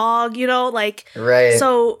top dog, you know, like, right.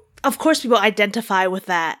 So of course people identify with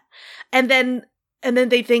that, and then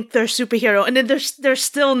they think they're superhero, and then they're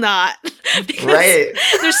still not. Right.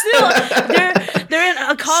 They're still they're in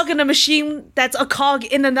a cog in a machine that's a cog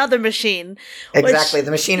in another machine. Exactly.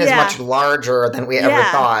 The machine is much larger than we ever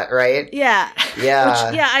thought, right? Yeah.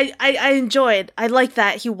 Yeah. Which, I enjoyed. I like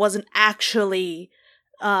that he wasn't actually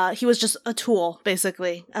he was just a tool,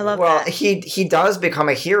 basically. I love that. Well, he does become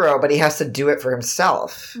a hero, but he has to do it for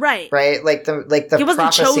himself. Right. Right? Like the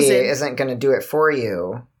prophecy chosen. Isn't going to do it for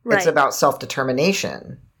you. Right. It's about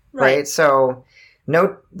self-determination. Right? So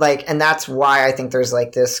and that's why I think there's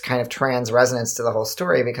like this kind of trans resonance to the whole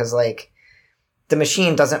story, because like the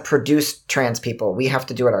machine doesn't produce trans people. We have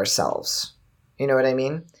to do it ourselves. You know what I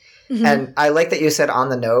mean? And I like that you said on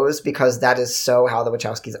the nose, because that is so how the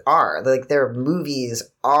Wachowskis are. Like, their movies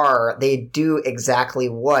they do exactly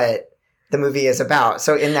what the movie is about.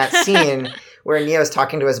 So in that scene where Neo's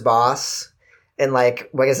talking to his boss in, like,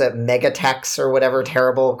 what is it, Megatex or whatever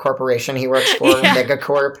terrible corporation he works for,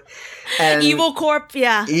 Megacorp. And Evil Corp,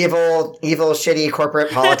 yeah. Evil, shitty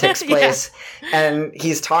corporate politics place. And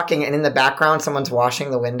he's talking, and in the background, someone's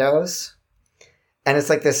washing the windows. And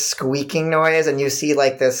it's like this squeaking noise, and you see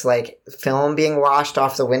like this like film being washed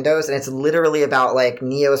off the windows, and it's literally about like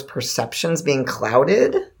Neo's perceptions being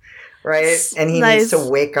clouded, right? And he needs to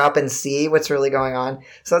wake up and see what's really going on.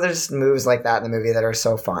 So there's just moves like that in the movie that are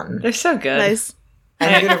so fun. They're so good. Nice.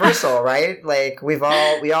 And universal, right? Like we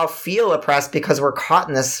all feel oppressed because we're caught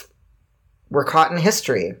in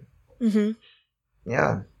history.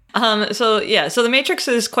 Yeah. So The Matrix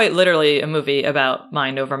is quite literally a movie about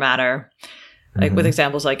mind over matter. Like, with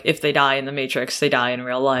examples like, if they die in the Matrix, they die in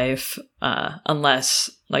real life. Unless,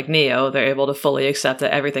 like Neo, they're able to fully accept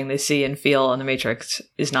that everything they see and feel in the Matrix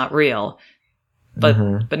is not real. But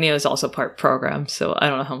Neo is also part program, so I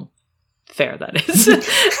don't know how fair that is.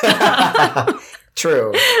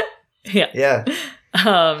 True. Yeah.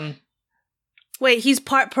 Wait, he's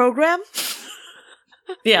part program?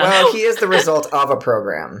 Yeah. Well, he is the result of a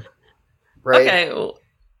program, right? Okay.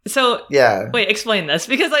 So, wait, explain this,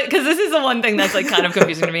 because this is the one thing that's like kind of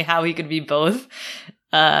confusing to me, how he could be both.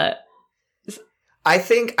 I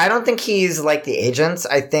don't think he's like the agents.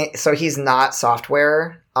 I think so. He's not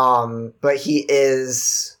software. But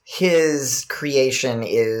his creation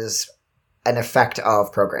is an effect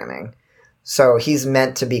of programming. So he's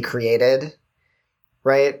meant to be created,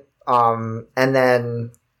 right? And then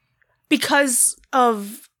because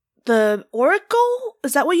of the Oracle?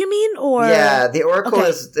 Is that what you mean? Or yeah, the Oracle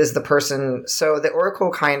is the person. So the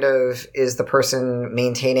Oracle kind of is the person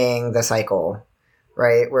maintaining the cycle,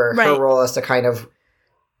 right? Where her role is to kind of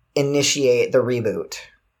initiate the reboot,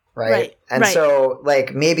 right? And so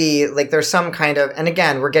like maybe like there's some kind of, and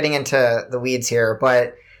again, we're getting into the weeds here,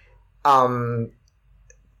 but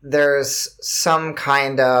there's some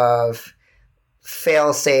kind of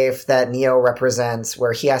fail-safe that Neo represents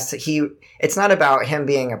where it's not about him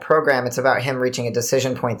being a program, it's about him reaching a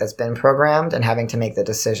decision point that's been programmed and having to make the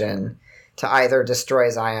decision to either destroy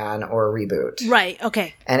Zion or reboot. Right,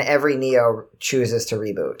 okay. And every Neo chooses to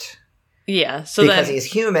reboot. Yeah, so because he's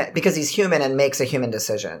human and makes a human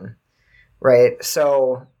decision. Right?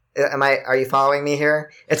 So are you following me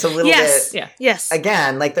here? It's a little bit Yes.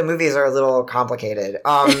 Again, like the movies are a little complicated.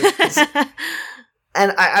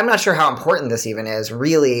 And I'm not sure how important this even is.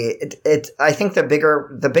 Really, I think the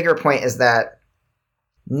bigger point is that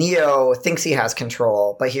Neo thinks he has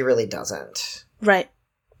control, but he really doesn't. Right.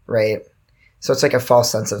 Right? So it's like a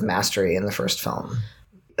false sense of mastery in the first film.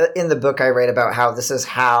 In the book, I write about how this is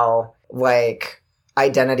how, like,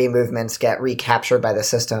 identity movements get recaptured by the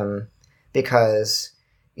system because,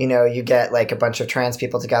 you know, you get, like, a bunch of trans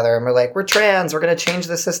people together and we're like, we're trans, we're going to change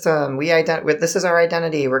the system. This is our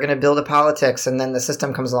identity. We're going to build a politics. And then the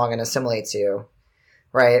system comes along and assimilates you.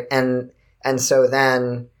 Right? And so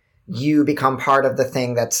then you become part of the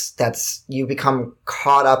thing that's you become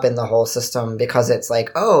caught up in the whole system because it's like,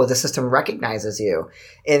 oh, the system recognizes you.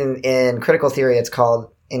 In critical theory, it's called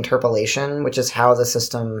interpolation, which is how the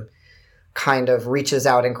system kind of reaches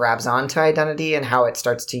out and grabs onto identity and how it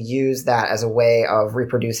starts to use that as a way of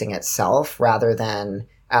reproducing itself rather than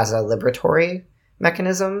as a liberatory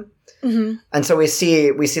mechanism. Mm-hmm. And so we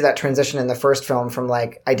see that transition in the first film from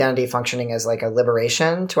like identity functioning as like a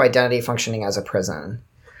liberation to identity functioning as a prison.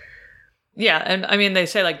 Yeah, and I mean they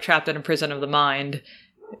say like trapped in a prison of the mind.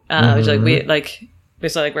 Which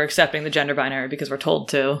like we're accepting the gender binary because we're told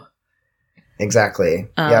to. Exactly.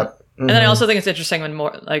 Yep. And then I also think it's interesting when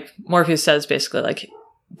Morpheus says basically like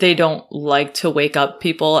they don't like to wake up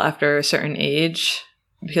people after a certain age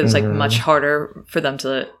because it's like much harder for them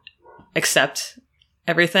to accept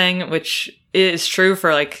everything, which is true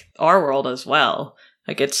for like our world as well.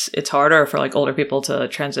 Like it's harder for like older people to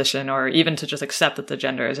transition or even to just accept that the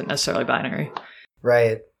gender isn't necessarily binary.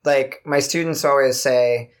 Right. Like my students always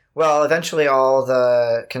say, well, eventually all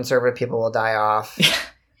the conservative people will die off.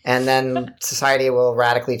 And then society will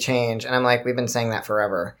radically change. And I'm like, we've been saying that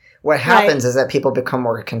forever. What happens is that people become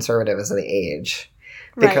more conservative as they age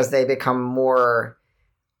because they become more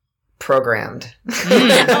programmed. You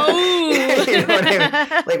know what I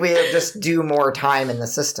mean? Like we just do more time in the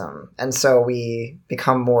system. And so we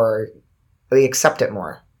accept it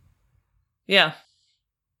more. Yeah.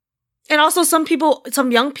 And also some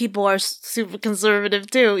young people are super conservative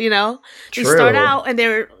too, you know? True. They start out and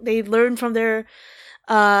they learn from their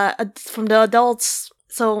from the adults,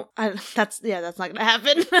 so that's not gonna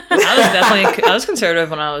happen. I was conservative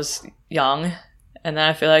when I was young, and then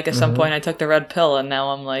I feel like at some point I took the red pill, and now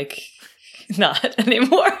I'm like not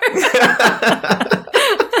anymore.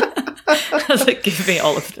 I was like, give me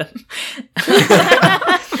all of them.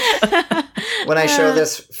 When I show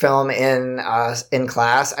this film in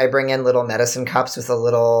class, I bring in little medicine cups with a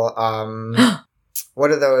little what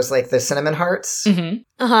are those, like the cinnamon hearts? Mm-hmm.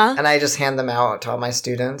 Uh-huh. And I just hand them out to all my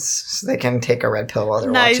students so they can take a red pill while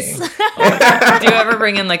they're watching. Do you ever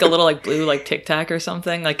bring in like a little like blue like Tic Tac or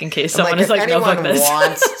something, like in case someone is like, no, fuck this?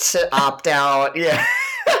 Wants to opt out, yeah.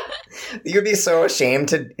 You'd be so ashamed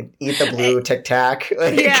to eat the blue Tic Tac.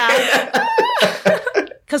 Like, yeah.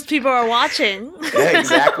 Because people are watching. Yeah,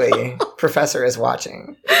 exactly. Professor is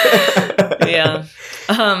watching. Yeah.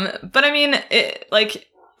 But I mean,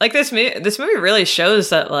 like this movie really shows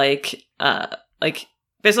that like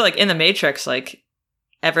basically like in the Matrix, like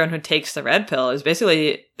everyone who takes the red pill is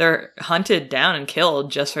basically they're hunted down and killed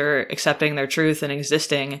just for accepting their truth and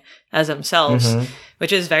existing as themselves,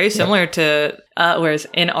 which is very similar to whereas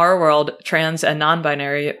in our world, trans and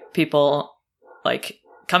non-binary people like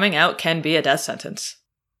coming out can be a death sentence.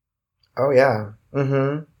 Oh yeah.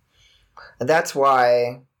 Mm-hmm. And that's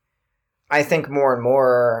why I think more and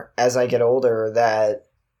more as I get older that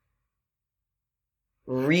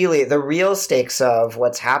really the real stakes of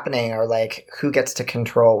what's happening are like who gets to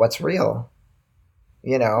control what's real,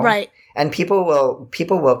 you know? Right. And people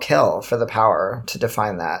will kill for the power to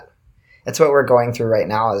define that. It's what we're going through right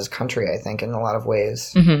now as a country, I think, in a lot of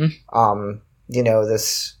ways. Mm-hmm. You know,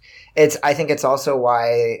 I think it's also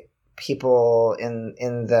why people in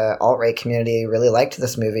the alt-right community really liked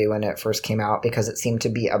this movie when it first came out because it seemed to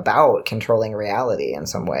be about controlling reality in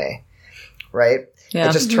some way. Right? Yeah.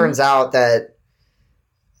 It just turns out that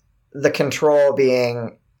the control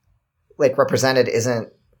being like represented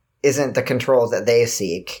isn't the control that they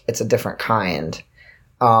seek. It's a different kind.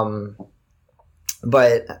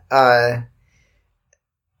 But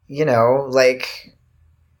you know, like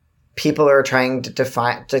people are trying to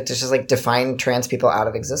define trans people out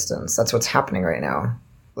of existence. That's what's happening right now.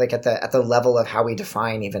 Like at the level of how we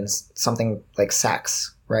define even something like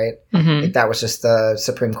sex, right? Mm-hmm. Like that was just the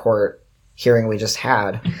Supreme Court hearing we just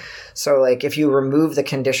had. So like if you remove the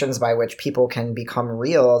conditions by which people can become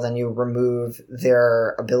real, then you remove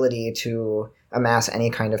their ability to amass any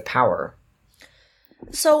kind of power.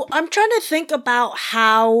 So I'm trying to think about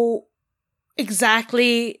how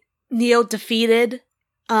exactly Neo defeated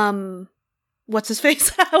what's his face?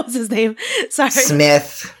 What was his name? Sorry.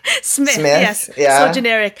 Smith. Yes. Yeah. So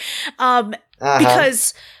generic.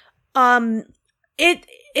 Because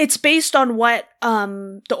it's based on what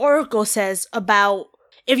the Oracle says about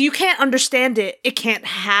if you can't understand it, it can't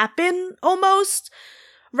happen almost.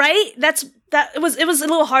 Right? It was a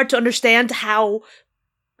little hard to understand how,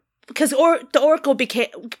 because the Oracle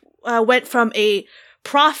went from a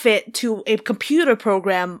prophet to a computer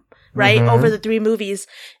program, right? Over the 3 movies.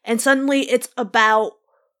 And suddenly it's about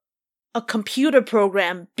a computer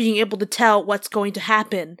program being able to tell what's going to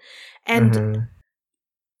happen. And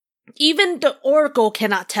even the Oracle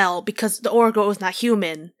cannot tell because the Oracle is not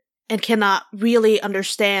human and cannot really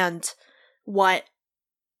understand what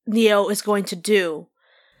Neo is going to do.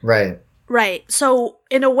 Right. Right. So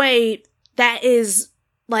in a way, that is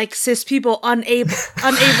like cis people unable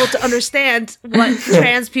to understand what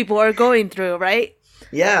trans people are going through, right?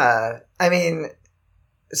 Yeah. I mean,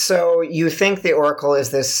 so you think the Oracle is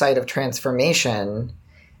this site of transformation,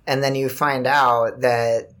 and then you find out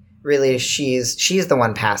that really she's the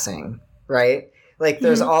one passing, right? Like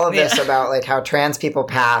there's all of this about like how trans people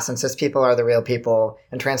pass and cis people are the real people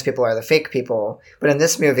and trans people are the fake people. But in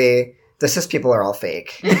this movie, the cis people are all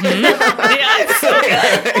fake. Yes.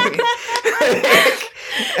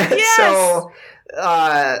 So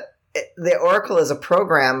the Oracle is a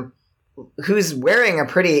program who's wearing a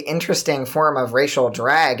pretty interesting form of racial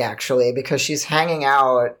drag, actually, because she's hanging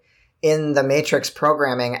out in the Matrix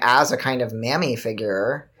programming as a kind of mammy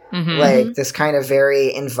figure. Like this kind of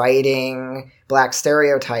very inviting black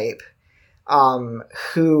stereotype,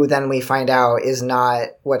 who then we find out is not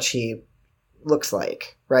what she looks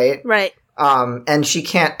like, right? Right. And she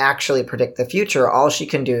can't actually predict the future. All she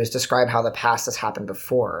can do is describe how the past has happened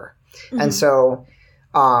before. And so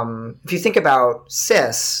if you think about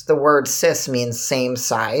cis, the word cis means same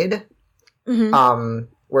side,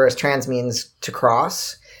 whereas trans means to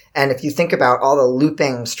cross. And if you think about all the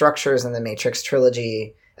looping structures in the Matrix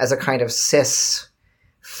trilogy as a kind of cis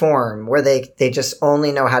form where they just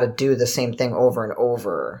only know how to do the same thing over and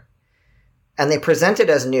over. And they present it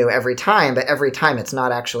as new every time, but every time it's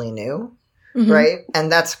not actually new, right?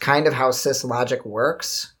 And that's kind of how cis logic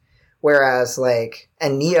works. Whereas,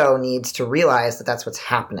 and Neo needs to realize that that's what's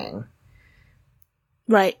happening.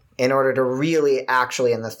 Right. In order to really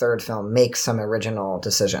actually, in the third film, make some original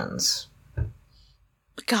decisions.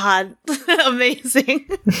 God, amazing.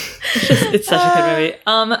 It's such a good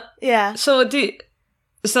movie. Yeah. So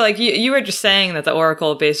you were just saying that the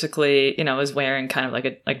Oracle basically, is wearing kind of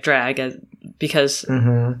like a drag because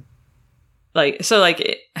something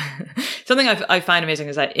I find amazing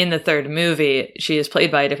is that in the third movie she is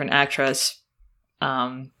played by a different actress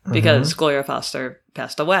because Gloria Foster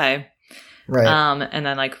passed away. Right. And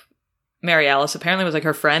then Mary Alice apparently was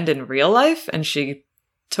her friend in real life, and she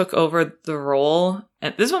took over the role.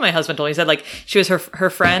 And this is what my husband told me. He said she was her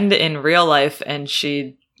friend in real life, and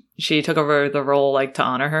she took over the role to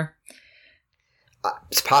honor her.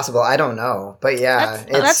 It's possible. I don't know. But yeah,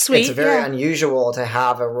 that's sweet. It's very unusual to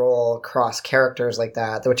have a role cross characters like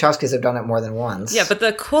that. The Wachowskis have done it more than once. Yeah, but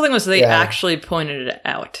the cool thing was they actually pointed it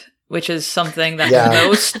out, which is something that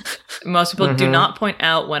most people do not point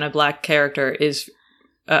out when a black character is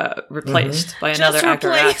replaced by another actor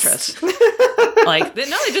or actress.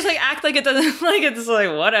 They just act like it doesn't, it's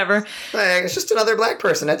whatever. It's just another black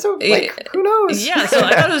person. It's who knows? Yeah, so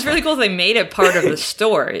I thought it was really cool they made it part of the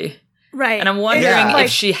story. Right. And I'm wondering if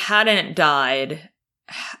she hadn't died,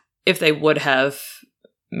 if they would have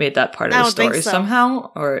made that part of the story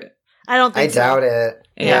somehow, or... I don't think so. I doubt it.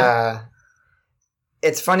 Yeah.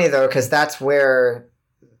 It's funny, though, because that's where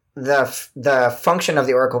the function of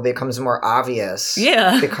the Oracle becomes more obvious.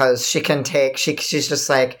 Yeah. Because she can take... She's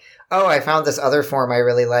just oh, I found this other form I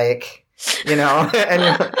really like, and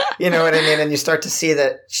you know what I mean? And you start to see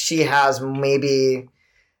that she has maybe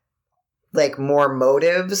more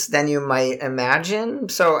motives than you might imagine.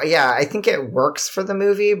 So yeah, I think it works for the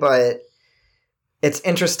movie, but it's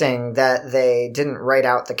interesting that they didn't write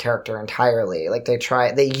out the character entirely.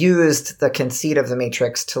 They used the conceit of the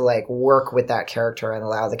Matrix to work with that character and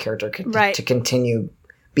allow the character to continue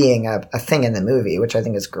being a thing in the movie, which I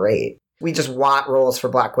think is great. we just want roles for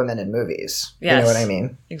Black women in movies. Yes. You know what I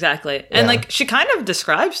mean? Exactly. And Yeah. like she kind of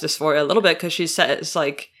describes dysphoria a little bit because she says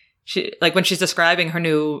like when she's describing her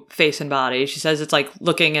new face and body, she says it's like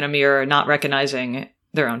looking in a mirror, not recognizing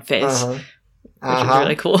their own face, which is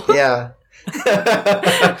really cool. Yeah. I don't know.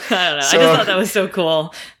 I just thought that was so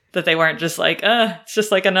cool that they weren't just like, it's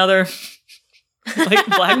just like another like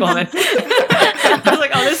Black woman. I was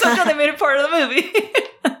like, oh, this is so good. They made it part of the movie.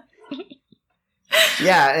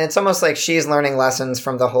 Yeah, and it's almost like she's learning lessons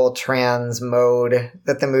from the whole trans mode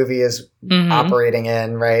that the movie is operating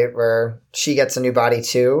in, right? Where she gets a new body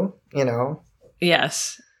too, you know?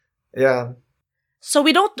 Yes. Yeah. So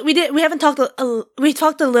we haven't talked we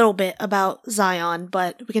talked a little bit about Zion,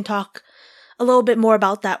 but we can talk a little bit more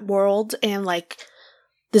about that world and like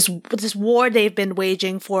this war they've been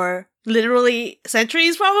waging for literally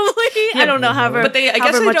centuries, probably. Yeah, I don't know, but I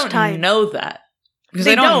guess they don't know that. Because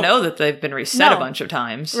they don't know that they've been reset a bunch of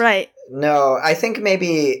times. Right. No, I think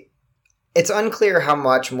maybe it's unclear how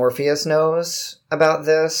much Morpheus knows about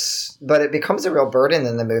this, but it becomes a real burden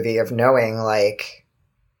in the movie of knowing, like,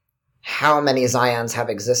 how many Zions have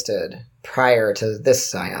existed prior to this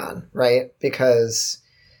Zion, right? Because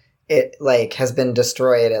it, like, has been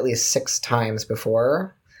destroyed at least 6 times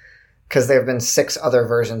before, because there have been 6 other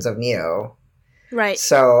versions of Neo. Right.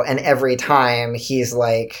 So, and every time he's,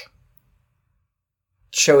 like,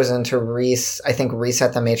 chosen to reset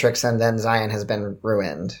the Matrix, and then Zion has been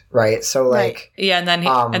ruined, right? So like yeah, and then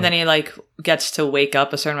he like gets to wake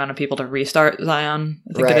up a certain amount of people to restart Zion,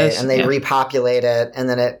 I think right, it is. And they repopulate it, and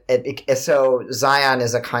then it so Zion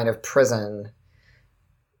is a kind of prison.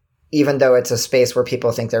 Even though it's a space where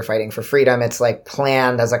people think they're fighting for freedom, it's like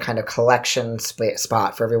planned as a kind of collection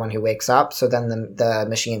spot for everyone who wakes up, so then the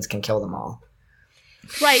machines can kill them all.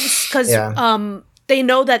 Right, because they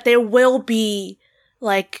know that there will be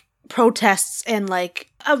like protests and like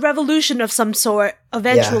a revolution of some sort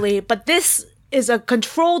eventually, but this is a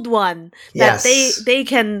controlled one that they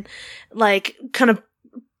can like kind of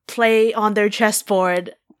play on their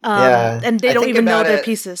chessboard, and they don't even know their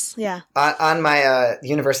pieces. On my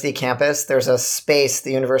university campus, there's a space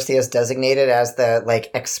the university has designated as the like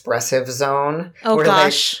expressive zone, where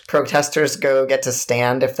like protesters get to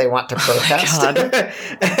stand if they want to protest. And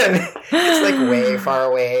it's like way far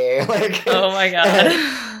away. Like, oh my god!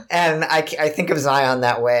 And I think of Zion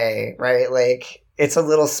that way, right? Like it's a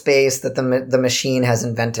little space that the machine has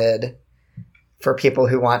invented for people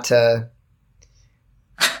who want to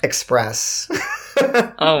express.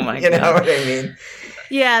 Oh my god. You know what I mean?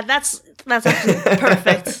 Yeah, that's actually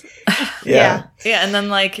perfect. Yeah, and then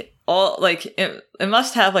like all like it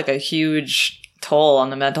must have like a huge toll on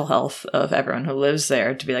the mental health of everyone who lives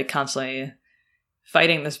there to be like constantly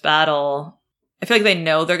fighting this battle. I feel like they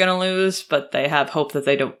know they're gonna lose, but they have hope that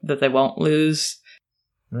they won't lose.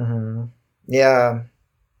 Mm-hmm. Yeah.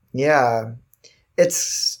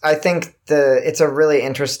 I think it's a really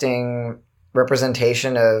interesting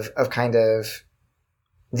representation of kind of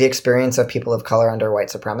the experience of people of color under white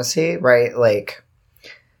supremacy, right? Like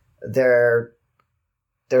there's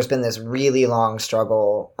been this really long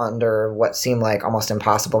struggle under what seem like almost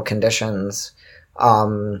impossible conditions.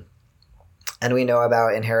 And we know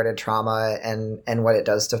about inherited trauma and what it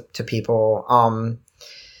does to people.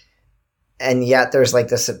 And yet there's like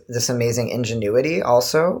this amazing ingenuity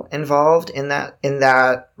also involved in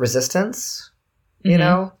that resistance, you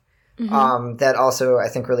know? Mm-hmm. That also I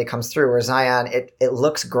think really comes through. Where Zion, it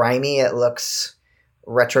looks grimy, it looks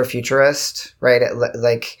retrofuturist, right?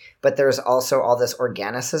 But there's also all this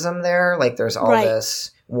organicism there. Like there's all this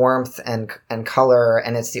warmth and color,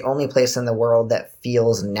 and it's the only place in the world that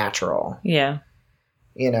feels natural. Yeah,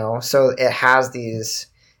 you know. So it has these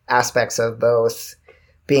aspects of both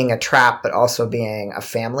being a trap, but also being a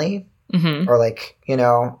family, or like you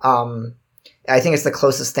know. I think it's the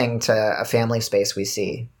closest thing to a family space we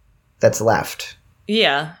see that's left.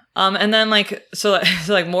 Yeah. And then like so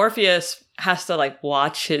like Morpheus has to like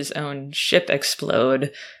watch his own ship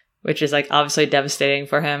explode, which is like obviously devastating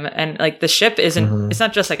for him. And like the ship isn't it's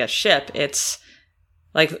not just like a ship, it's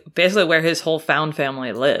like basically where his whole found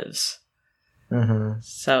family lives.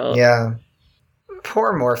 So yeah.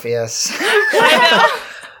 Poor Morpheus.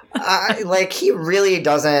 I know. Like he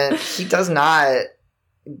does not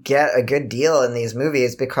get a good deal in these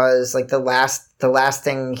movies, because like the last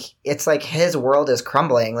thing, it's like his world is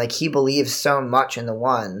crumbling. Like he believes so much in the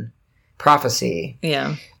one prophecy,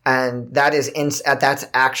 and that's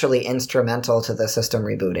actually instrumental to the system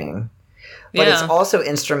rebooting, but it's also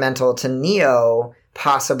instrumental to Neo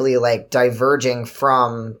possibly like diverging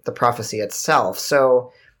from the prophecy itself.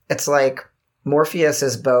 So it's like Morpheus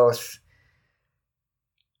is both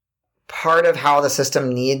part of how the system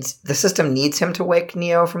needs him to wake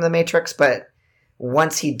Neo from the Matrix, but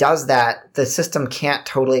once he does that, the system can't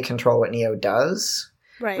totally control what Neo does.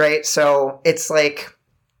 Right? So it's like,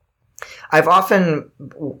 I've often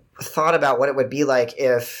thought about what it would be like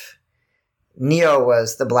if Neo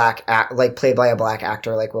was the played by a black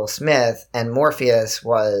actor like Will Smith, and Morpheus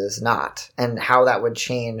was not, and how that would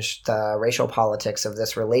change the racial politics of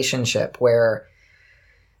this relationship, where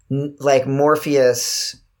like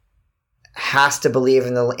Morpheus has to believe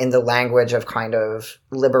in the language of kind of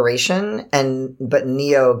liberation, but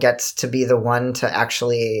Neo gets to be the one to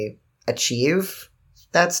actually achieve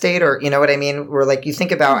that state, or you know what I mean? Where like you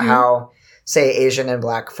think about how, say, Asian and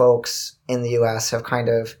black folks in the US have kind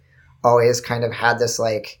of always kind of had this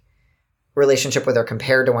like relationship where they're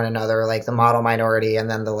compared to one another, like the model minority and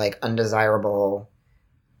then the like undesirable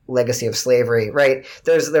legacy of slavery, right?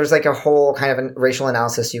 There's like a whole kind of racial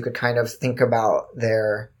analysis you could kind of think about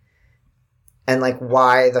there, and like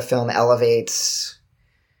why the film elevates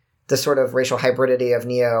the sort of racial hybridity of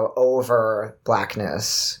Neo over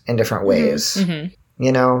blackness in different ways.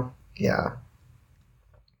 You know? Yeah.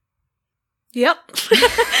 Yep.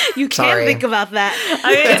 You can Sorry. think about that.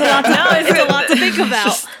 I mean, It's a lot to think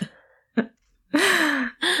about.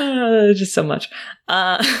 Just so much.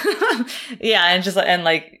 Yeah,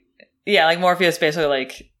 like Morpheus basically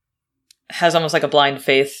like has almost like a blind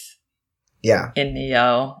faith in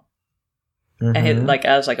Neo. And he, like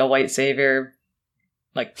as like a white savior,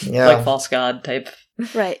 like false god type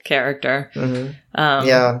character.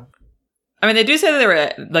 I mean, they do say that they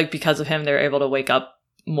were like, because of him, they were able to wake up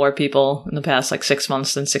more people in the past like 6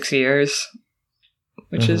 months than 6 years,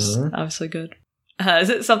 which is obviously good. Is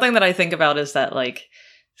it something that I think about is that like,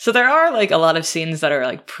 so there are like a lot of scenes that are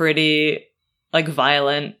like pretty like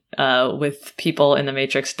violent with people in the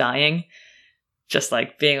Matrix dying, just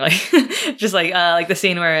like being like, just like the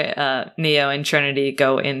scene where Neo and Trinity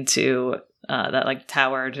go into that like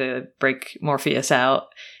tower to break Morpheus out,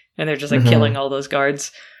 and they're just like killing all those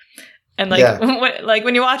guards. And like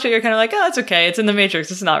when you watch it, you're kind of like, oh, it's okay. It's in the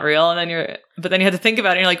Matrix. It's not real. And then but then you have to think about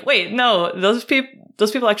it. And you're like, wait, no, those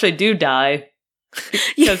people actually do die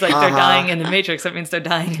because like they're dying in the Matrix. That means they're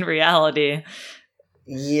dying in reality.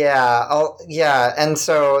 Yeah. And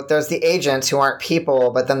so there's the agents who aren't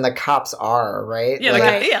people, but then the cops are, right? Yeah.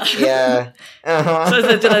 Like, Yeah.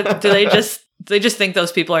 So do they just think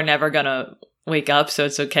those people are never gonna wake up, so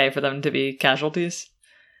it's okay for them to be casualties?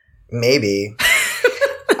 Maybe.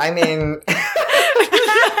 I mean,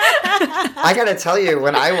 I gotta tell you,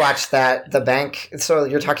 when I watched the bank, so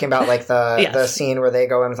you're talking about like the scene where they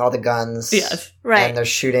go in with all the guns, and they're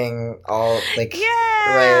shooting all like,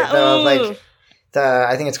 like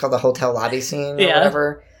I think it's called the hotel lobby scene or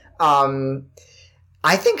whatever.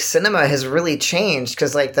 I think cinema has really changed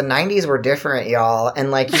because like the 90s were different, y'all, and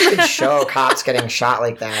like you could show cops getting shot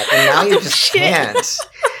like that, and now you just can't.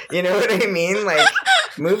 You know what I mean? Like,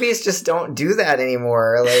 movies just don't do that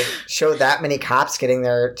anymore. Like, show that many cops getting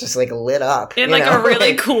their just like lit up in like a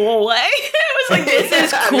really cool way. It was like, this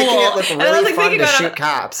is cool. It looked really fun to shoot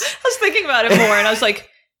cops. I was thinking about it more, and I was like,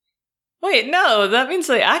 wait, no, that means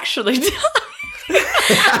they actually die.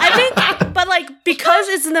 I think, but like because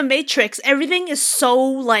it's in the Matrix, everything is so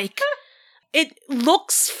like it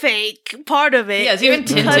looks fake. Part of it, it's even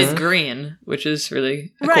tinted green, which is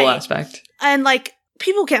really a cool aspect. And like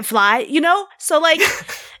people can't fly, you know, so like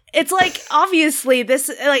it's like obviously this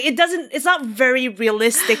like it's not very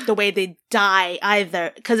realistic the way they die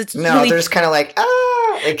either, because it's they're just kind of like they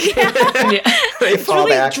it's fall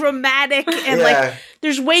really back. Dramatic and like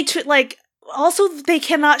there's way too like. Also, they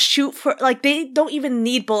cannot shoot for, like, they don't even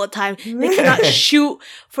need bullet time. They cannot shoot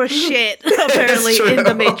for shit, apparently, in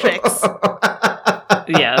the Matrix.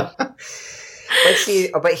 Yeah.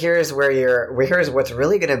 But here's what's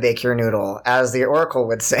really going to bake your noodle, as the Oracle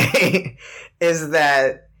would say, is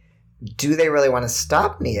that do they really want to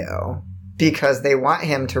stop Neo? Because they want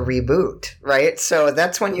him to reboot, right? So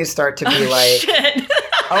that's when you start to be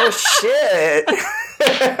oh shit.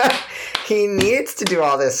 He needs to do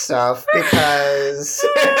all this stuff because...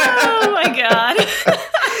 Oh my god.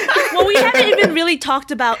 Well, we haven't even really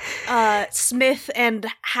talked about Smith and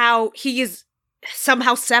how he is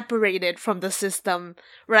somehow separated from the system,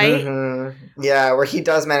 right? Mm-hmm. Yeah, where he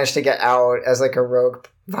does manage to get out as like a rogue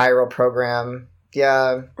viral program.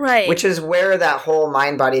 Yeah. Right. Which is where that whole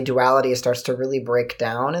mind-body duality starts to really break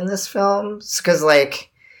down in this film. Because like...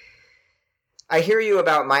 I hear you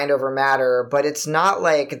about mind over matter, but it's not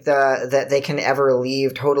like that they can ever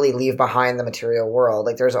totally leave behind the material world.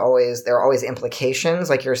 Like there are always implications,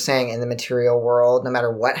 like you're saying, in the material world. No matter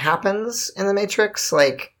what happens in the Matrix,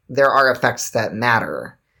 like there are effects that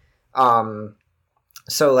matter.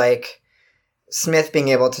 So like Smith being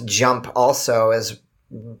able to jump also is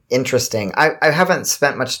interesting. I haven't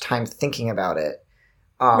spent much time thinking about it.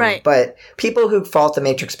 Right. But people who fault the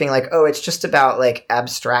Matrix being like, oh, it's just about like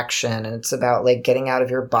abstraction and it's about like getting out of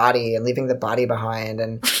your body and leaving the body behind.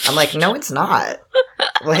 And I'm like, no, it's not.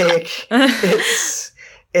 Like,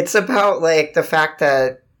 it's about like the fact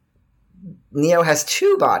that Neo has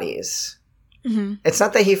two bodies. Mm-hmm. It's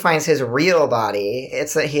not that he finds his real body.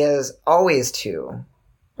 It's that he has always two.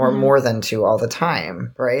 Or more than two all the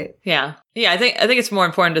time, right? Yeah. Yeah, I think it's more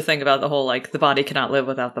important to think about the whole, like, the body cannot live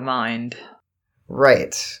without the mind.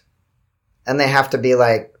 Right. And they have to be,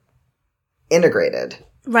 like, integrated.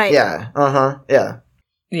 Right. Yeah. Uh-huh. Yeah.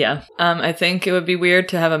 Yeah. I think it would be weird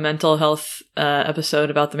to have a mental health episode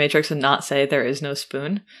about the Matrix and not say there is no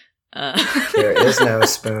spoon. There is no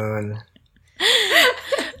spoon.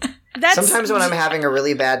 Sometimes when I'm having a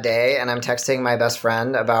really bad day and I'm texting my best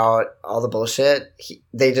friend about all the bullshit,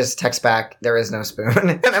 they just text back, there is no spoon.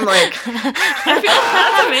 And I'm like, I feel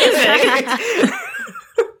that's amazing.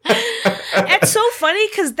 It's so funny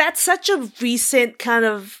because that's such a recent kind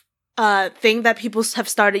of thing that people have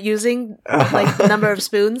started using, like the number of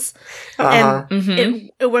spoons. And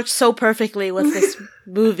it works so perfectly with this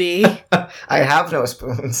movie. I have no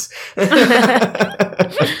spoons.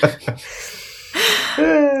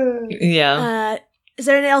 Yeah. Is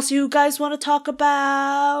there anything else you guys want to talk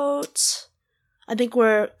about? I think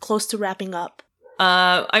we're close to wrapping up.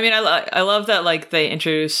 I mean, I love that, like, they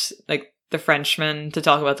introduce, like, the Frenchman to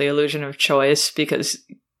talk about the illusion of choice, because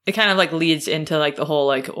it kind of, like, leads into, like, the whole,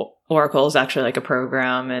 like, Oracle is actually, like, a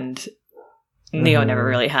program, and Neo never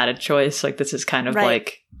really had a choice. Like, this is kind of,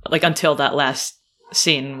 like, until that last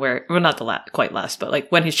scene where, well, not the quite last, but, like,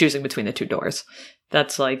 when he's choosing between the two doors.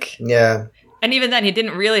 That's, like... Yeah. And even then, he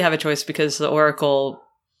didn't really have a choice because the Oracle,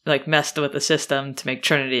 like, messed with the system to make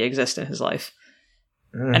Trinity exist in his life.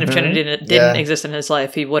 Mm-hmm. And if Trinity didn't exist in his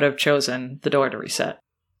life, he would have chosen the door to reset.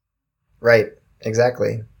 Right.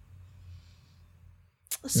 Exactly.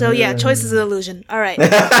 So, yeah, choice is an illusion. All right.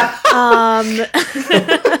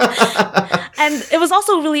 And it was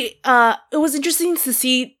also really, it was interesting to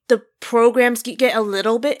see the programs get a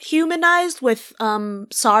little bit humanized with,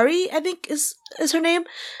 Sari, I think is her name.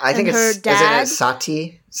 I think her dad. Isn't it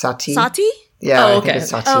Sati? Sati? Sati? Yeah, oh, I okay. think it's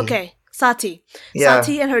Sati. Okay, Sati. Yeah.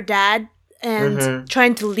 Sati and her dad, and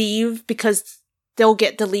trying to leave because they'll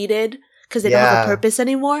get deleted because they don't have a purpose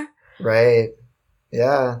anymore. Right.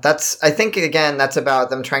 Yeah. I think, again, that's about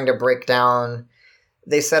them trying to break down.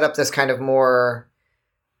 They set up this kind of more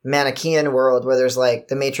Manichaean world where there's like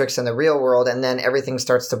the Matrix and the real world, and then everything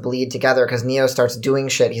starts to bleed together because Neo starts doing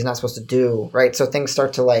shit he's not supposed to do, right? So things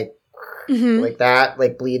start to like that,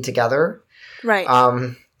 like bleed together. Right.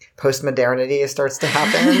 Post-modernity starts to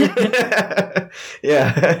happen.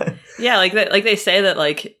 Yeah. Yeah, like they say that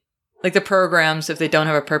like the programs, if they don't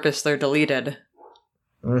have a purpose, they're deleted.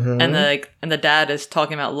 Mm-hmm. And the dad is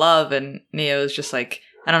talking about love, and Neo is just like,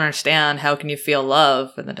 I don't understand. How can you feel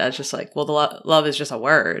love? And the dad's just like, well, love is just a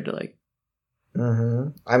word. Like,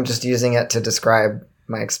 I'm just using it to describe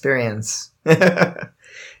my experience.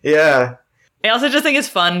 Yeah. I also just think it's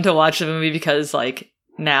fun to watch the movie because, like,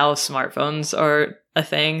 now smartphones are a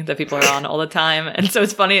thing that people are on all the time, and so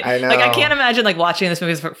it's funny. I know. Like, I can't imagine like watching this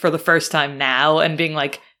movie for the first time now and being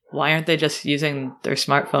like, why aren't they just using their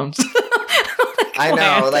smartphones? I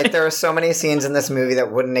know, like there are so many scenes in this movie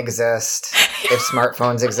that wouldn't exist if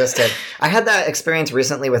smartphones existed. I had that experience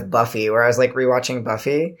recently with Buffy where I was like rewatching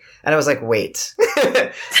Buffy and I was like, wait,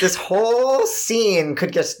 this whole scene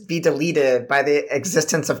could just be deleted by the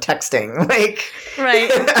existence of texting. Like,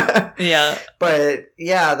 right. Yeah. But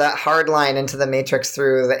yeah, that hard line into the Matrix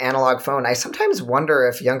through the analog phone. I sometimes wonder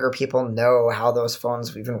if younger people know how those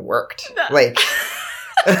phones even worked. Like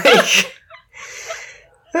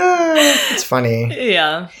it's funny.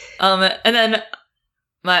 Yeah. And then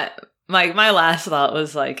my last thought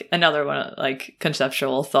was like another one, like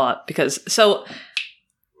conceptual thought, because so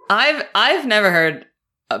I've never heard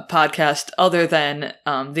a podcast other than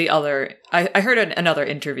the other. I heard another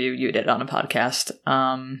interview you did on a podcast.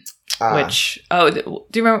 Which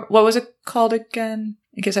do you remember what was it called again?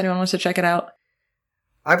 In case anyone wants to check it out.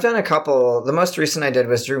 I've done a couple. The most recent I did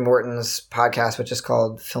was Drew Morton's podcast, which is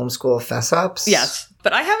called Film School Fess Ups. Yes,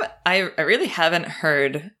 but I really haven't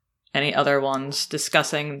heard any other ones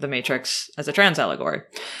discussing the Matrix as a trans allegory.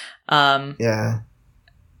 Yeah.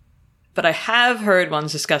 But I have heard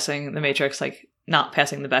ones discussing the Matrix, like not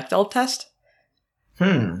passing the Bechdel test.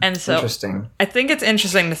 And so interesting. I think it's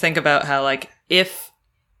interesting to think about how, like, if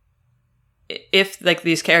like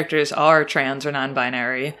these characters are trans or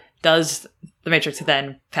non-binary, does the Matrix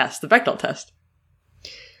then pass the Bechdel test?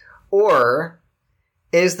 Or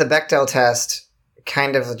is the Bechdel test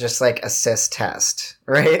kind of just like a cis test,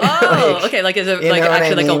 right? Oh, like, okay. Like is it like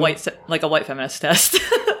actually like a white feminist test?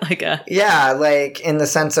 Yeah, like in the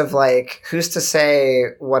sense of like, who's to say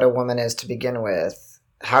what a woman is to begin with?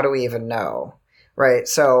 How do we even know? Right.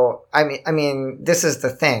 So, I mean, this is the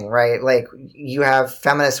thing, right? Like you have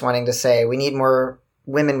feminists wanting to say we need more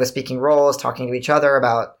women with speaking roles talking to each other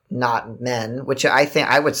about not men, which I think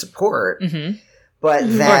I would support. Mm-hmm. But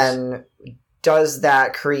then does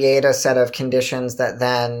that create a set of conditions that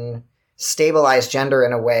then stabilize gender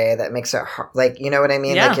in a way that makes it like, you know what I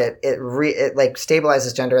mean? Yeah. Like it like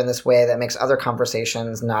stabilizes gender in this way that makes other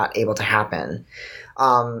conversations not able to happen.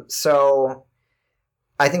 So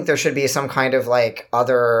I think there should be some kind of like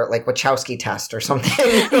other like Wachowski test or something.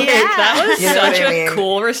 Yeah, That was You know such what I a mean?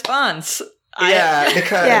 cool response. Yeah,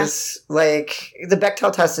 because like the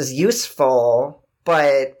Bechdel test is useful,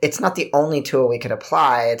 but it's not the only tool we could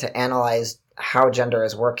apply to analyze how gender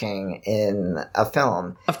is working in a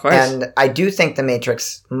film. Of course. And I do think The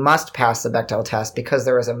Matrix must pass the Bechdel test because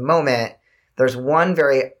there's one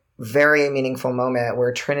very, very meaningful moment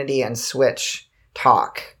where Trinity and Switch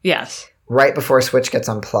talk Yes. right before Switch gets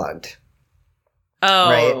unplugged. Oh,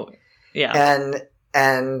 Right? yeah.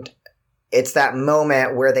 And it's that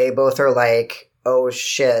moment where they both are like, oh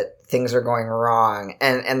shit, things are going wrong.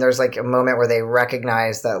 And there's like a moment where they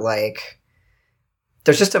recognize that like,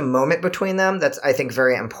 there's just a moment between them that's, I think,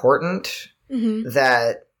 very important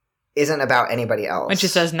that isn't about anybody else. When she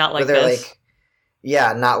says not like Where they're this. like,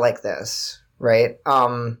 yeah, not like this, right?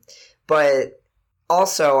 But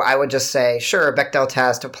also, I would just say, sure, Bechdel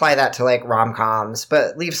test, apply that to like rom-coms,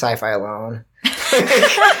 but leave sci-fi alone.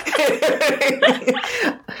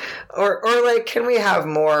 Or like, can we have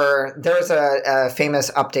more? There was a famous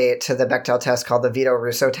update to the Bechdel test called the Vito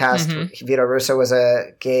Russo test. Mm-hmm. Vito Russo was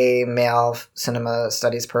a gay male cinema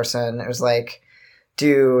studies person. It was like,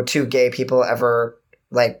 do two gay people ever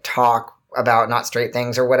like talk about not straight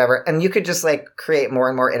things or whatever? And you could just like create more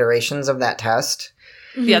and more iterations of that test.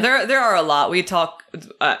 Yeah, there are a lot. We talk.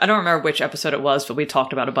 I don't remember which episode it was, but we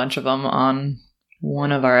talked about a bunch of them on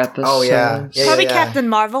one of our episodes. Oh yeah, Probably Captain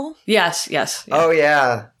Marvel. Yes. Yeah. Oh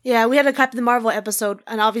yeah, Yeah, we had a Captain Marvel episode,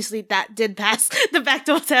 and obviously that did pass the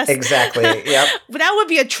Bechdel test. exactly. Yep, But that would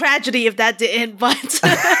be a tragedy if that didn't, but...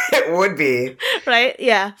 it would be. right?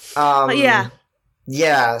 Yeah. But yeah.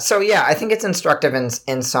 Yeah. So yeah, I think it's instructive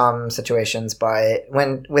in some situations, but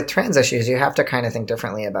with trans issues, you have to kind of think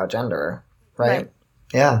differently about gender, right?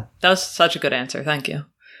 Yeah. That was such a good answer. Thank you.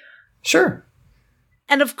 Sure.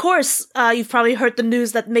 And of course, you've probably heard the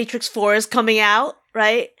news that Matrix 4 is coming out,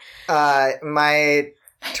 right? My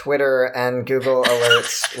Twitter and Google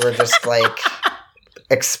alerts were just like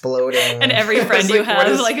exploding. And every friend I was you like, what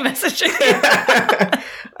have is- like messaging.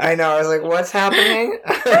 I know. I was like, what's happening?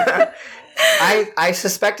 I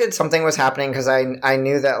suspected something was happening because I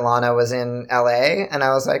knew that Lana was in LA, and I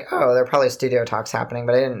was like, oh, there are probably studio talks happening,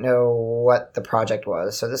 but I didn't know what the project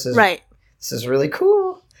was. So this is This is really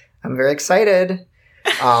cool. I'm very excited.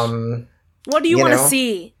 What do you want to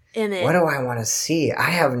see in it? What do I want to see? I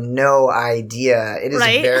have no idea. It is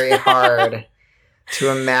Right? very hard to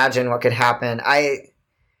imagine what could happen. I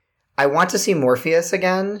want to see Morpheus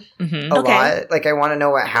again Mm-hmm. a Okay. lot. Like I want to know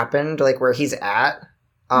what happened, like where he's at.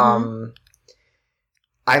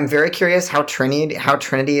 I'm very curious how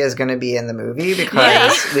Trinity is going to be in the movie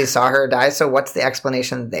because we saw her die. So what's the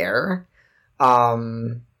explanation there?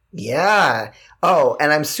 Yeah. Oh,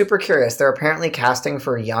 and I'm super curious. They're apparently casting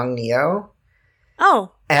for young Neo.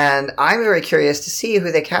 Oh, And I'm very curious to see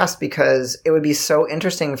who they cast because it would be so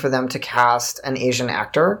interesting for them to cast an Asian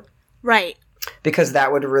actor right. because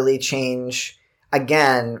that would really change,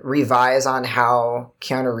 again, revise on how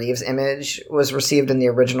Keanu Reeves' image was received in the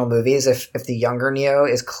original movies if the younger Neo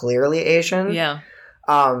is clearly Asian. Yeah.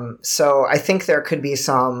 So I think there could be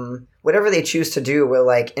some, whatever they choose to do will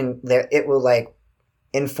it will like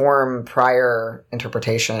inform prior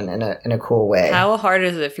interpretation in a cool way. How hard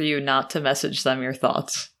is it for you not to message them your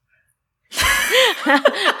thoughts?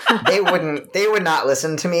 They would not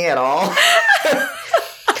listen to me at all.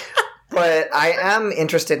 But I am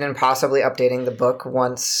interested in possibly updating the book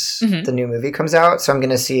once the new movie comes out. So I'm going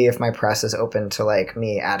to see if my press is open to like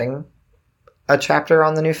me adding a chapter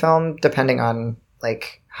on the new film, depending on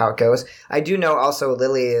like how it goes. I do know also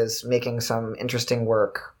Lily is making some interesting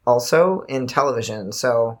work also in television.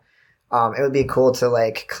 So it would be cool to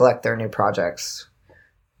like collect their new projects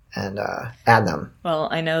and add them. Well,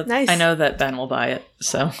 I know Nice. I know that Ben will buy it.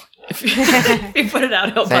 So if you put it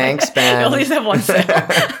out, he'll Thanks, buy it. Ben. He'll at least have one sale.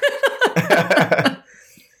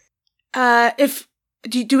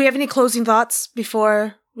 Do we have any closing thoughts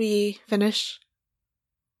before we finish?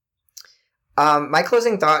 My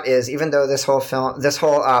closing thought is, even though this whole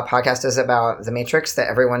podcast is about The Matrix, that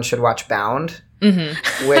everyone should watch Bound,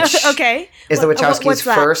 which okay. is the Wachowskis'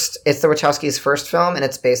 first. It's the Wachowskis' first film, and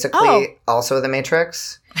it's basically also The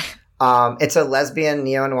Matrix. It's a lesbian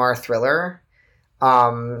neo-noir thriller,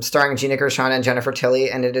 starring Gina Gershon and Jennifer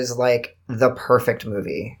Tilly, and it is like the perfect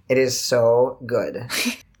movie. It is so good.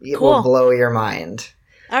 It will blow your mind.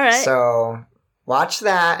 All right. So watch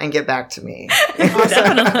that and get back to me.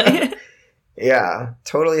 Definitely. Yeah,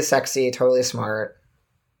 totally sexy, totally smart.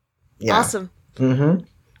 Yeah. Awesome. Mm-hmm.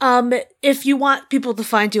 If you want people to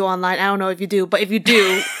find you online, I don't know if you do, but if you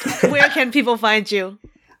do, where can people find you?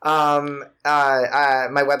 My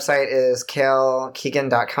website is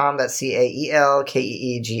kaelkeegan.com. That's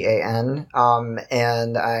CAELKEEGAN.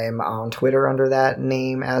 And I'm on Twitter under that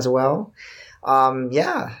name as well.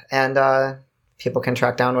 Yeah, and people can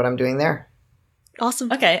track down what I'm doing there.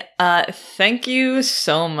 Awesome. Okay. Thank you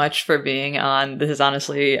so much for being on. This is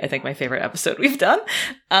honestly, I think, my favorite episode we've done.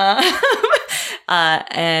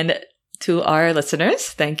 And to our listeners,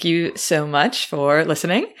 thank you so much for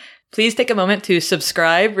listening. Please take a moment to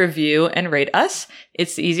subscribe, review, and rate us.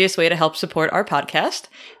 It's the easiest way to help support our podcast.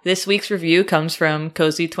 This week's review comes from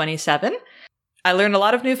Cozy27. I learned a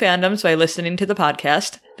lot of new fandoms by listening to the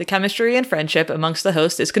podcast. The chemistry and friendship amongst the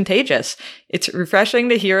hosts is contagious. It's refreshing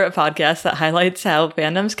to hear a podcast that highlights how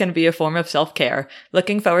fandoms can be a form of self-care.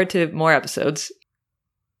 Looking forward to more episodes.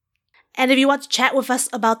 And if you want to chat with us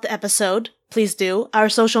about the episode, please do. Our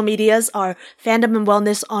social medias are Fandom and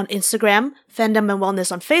Wellness on Instagram, Fandom and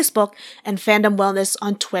Wellness on Facebook, and Fandom Wellness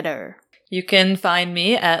on Twitter. You can find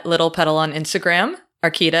me at Little Petal on Instagram,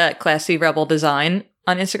 Arkita at Classy Rebel Design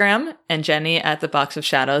on Instagram, and Jenny at The Box of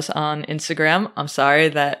Shadows on Instagram. I'm sorry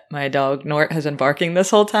that my dog Nort has been barking this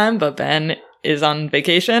whole time, but Ben is on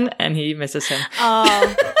vacation and he misses him.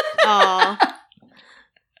 Aww.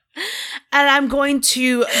 And I'm going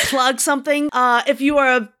to plug something. If you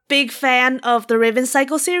are a big fan of the Raven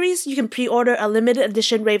Cycle series, you can pre-order a limited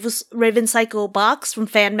edition Raven Cycle box from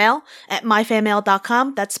Fanmail at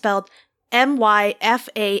myfanmail.com. That's spelled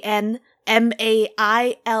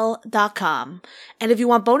MyFanmail.com. And if you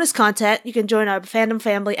want bonus content, you can join our fandom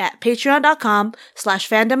family at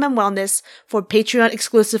patreon.com/fandom and wellness for Patreon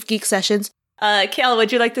exclusive geek sessions. Kael,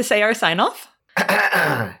 would you like to say our sign off?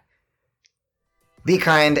 Be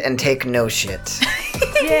kind and take no shit.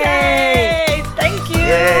 Yay! Thank you!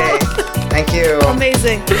 Yay! Thank you.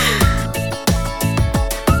 Amazing.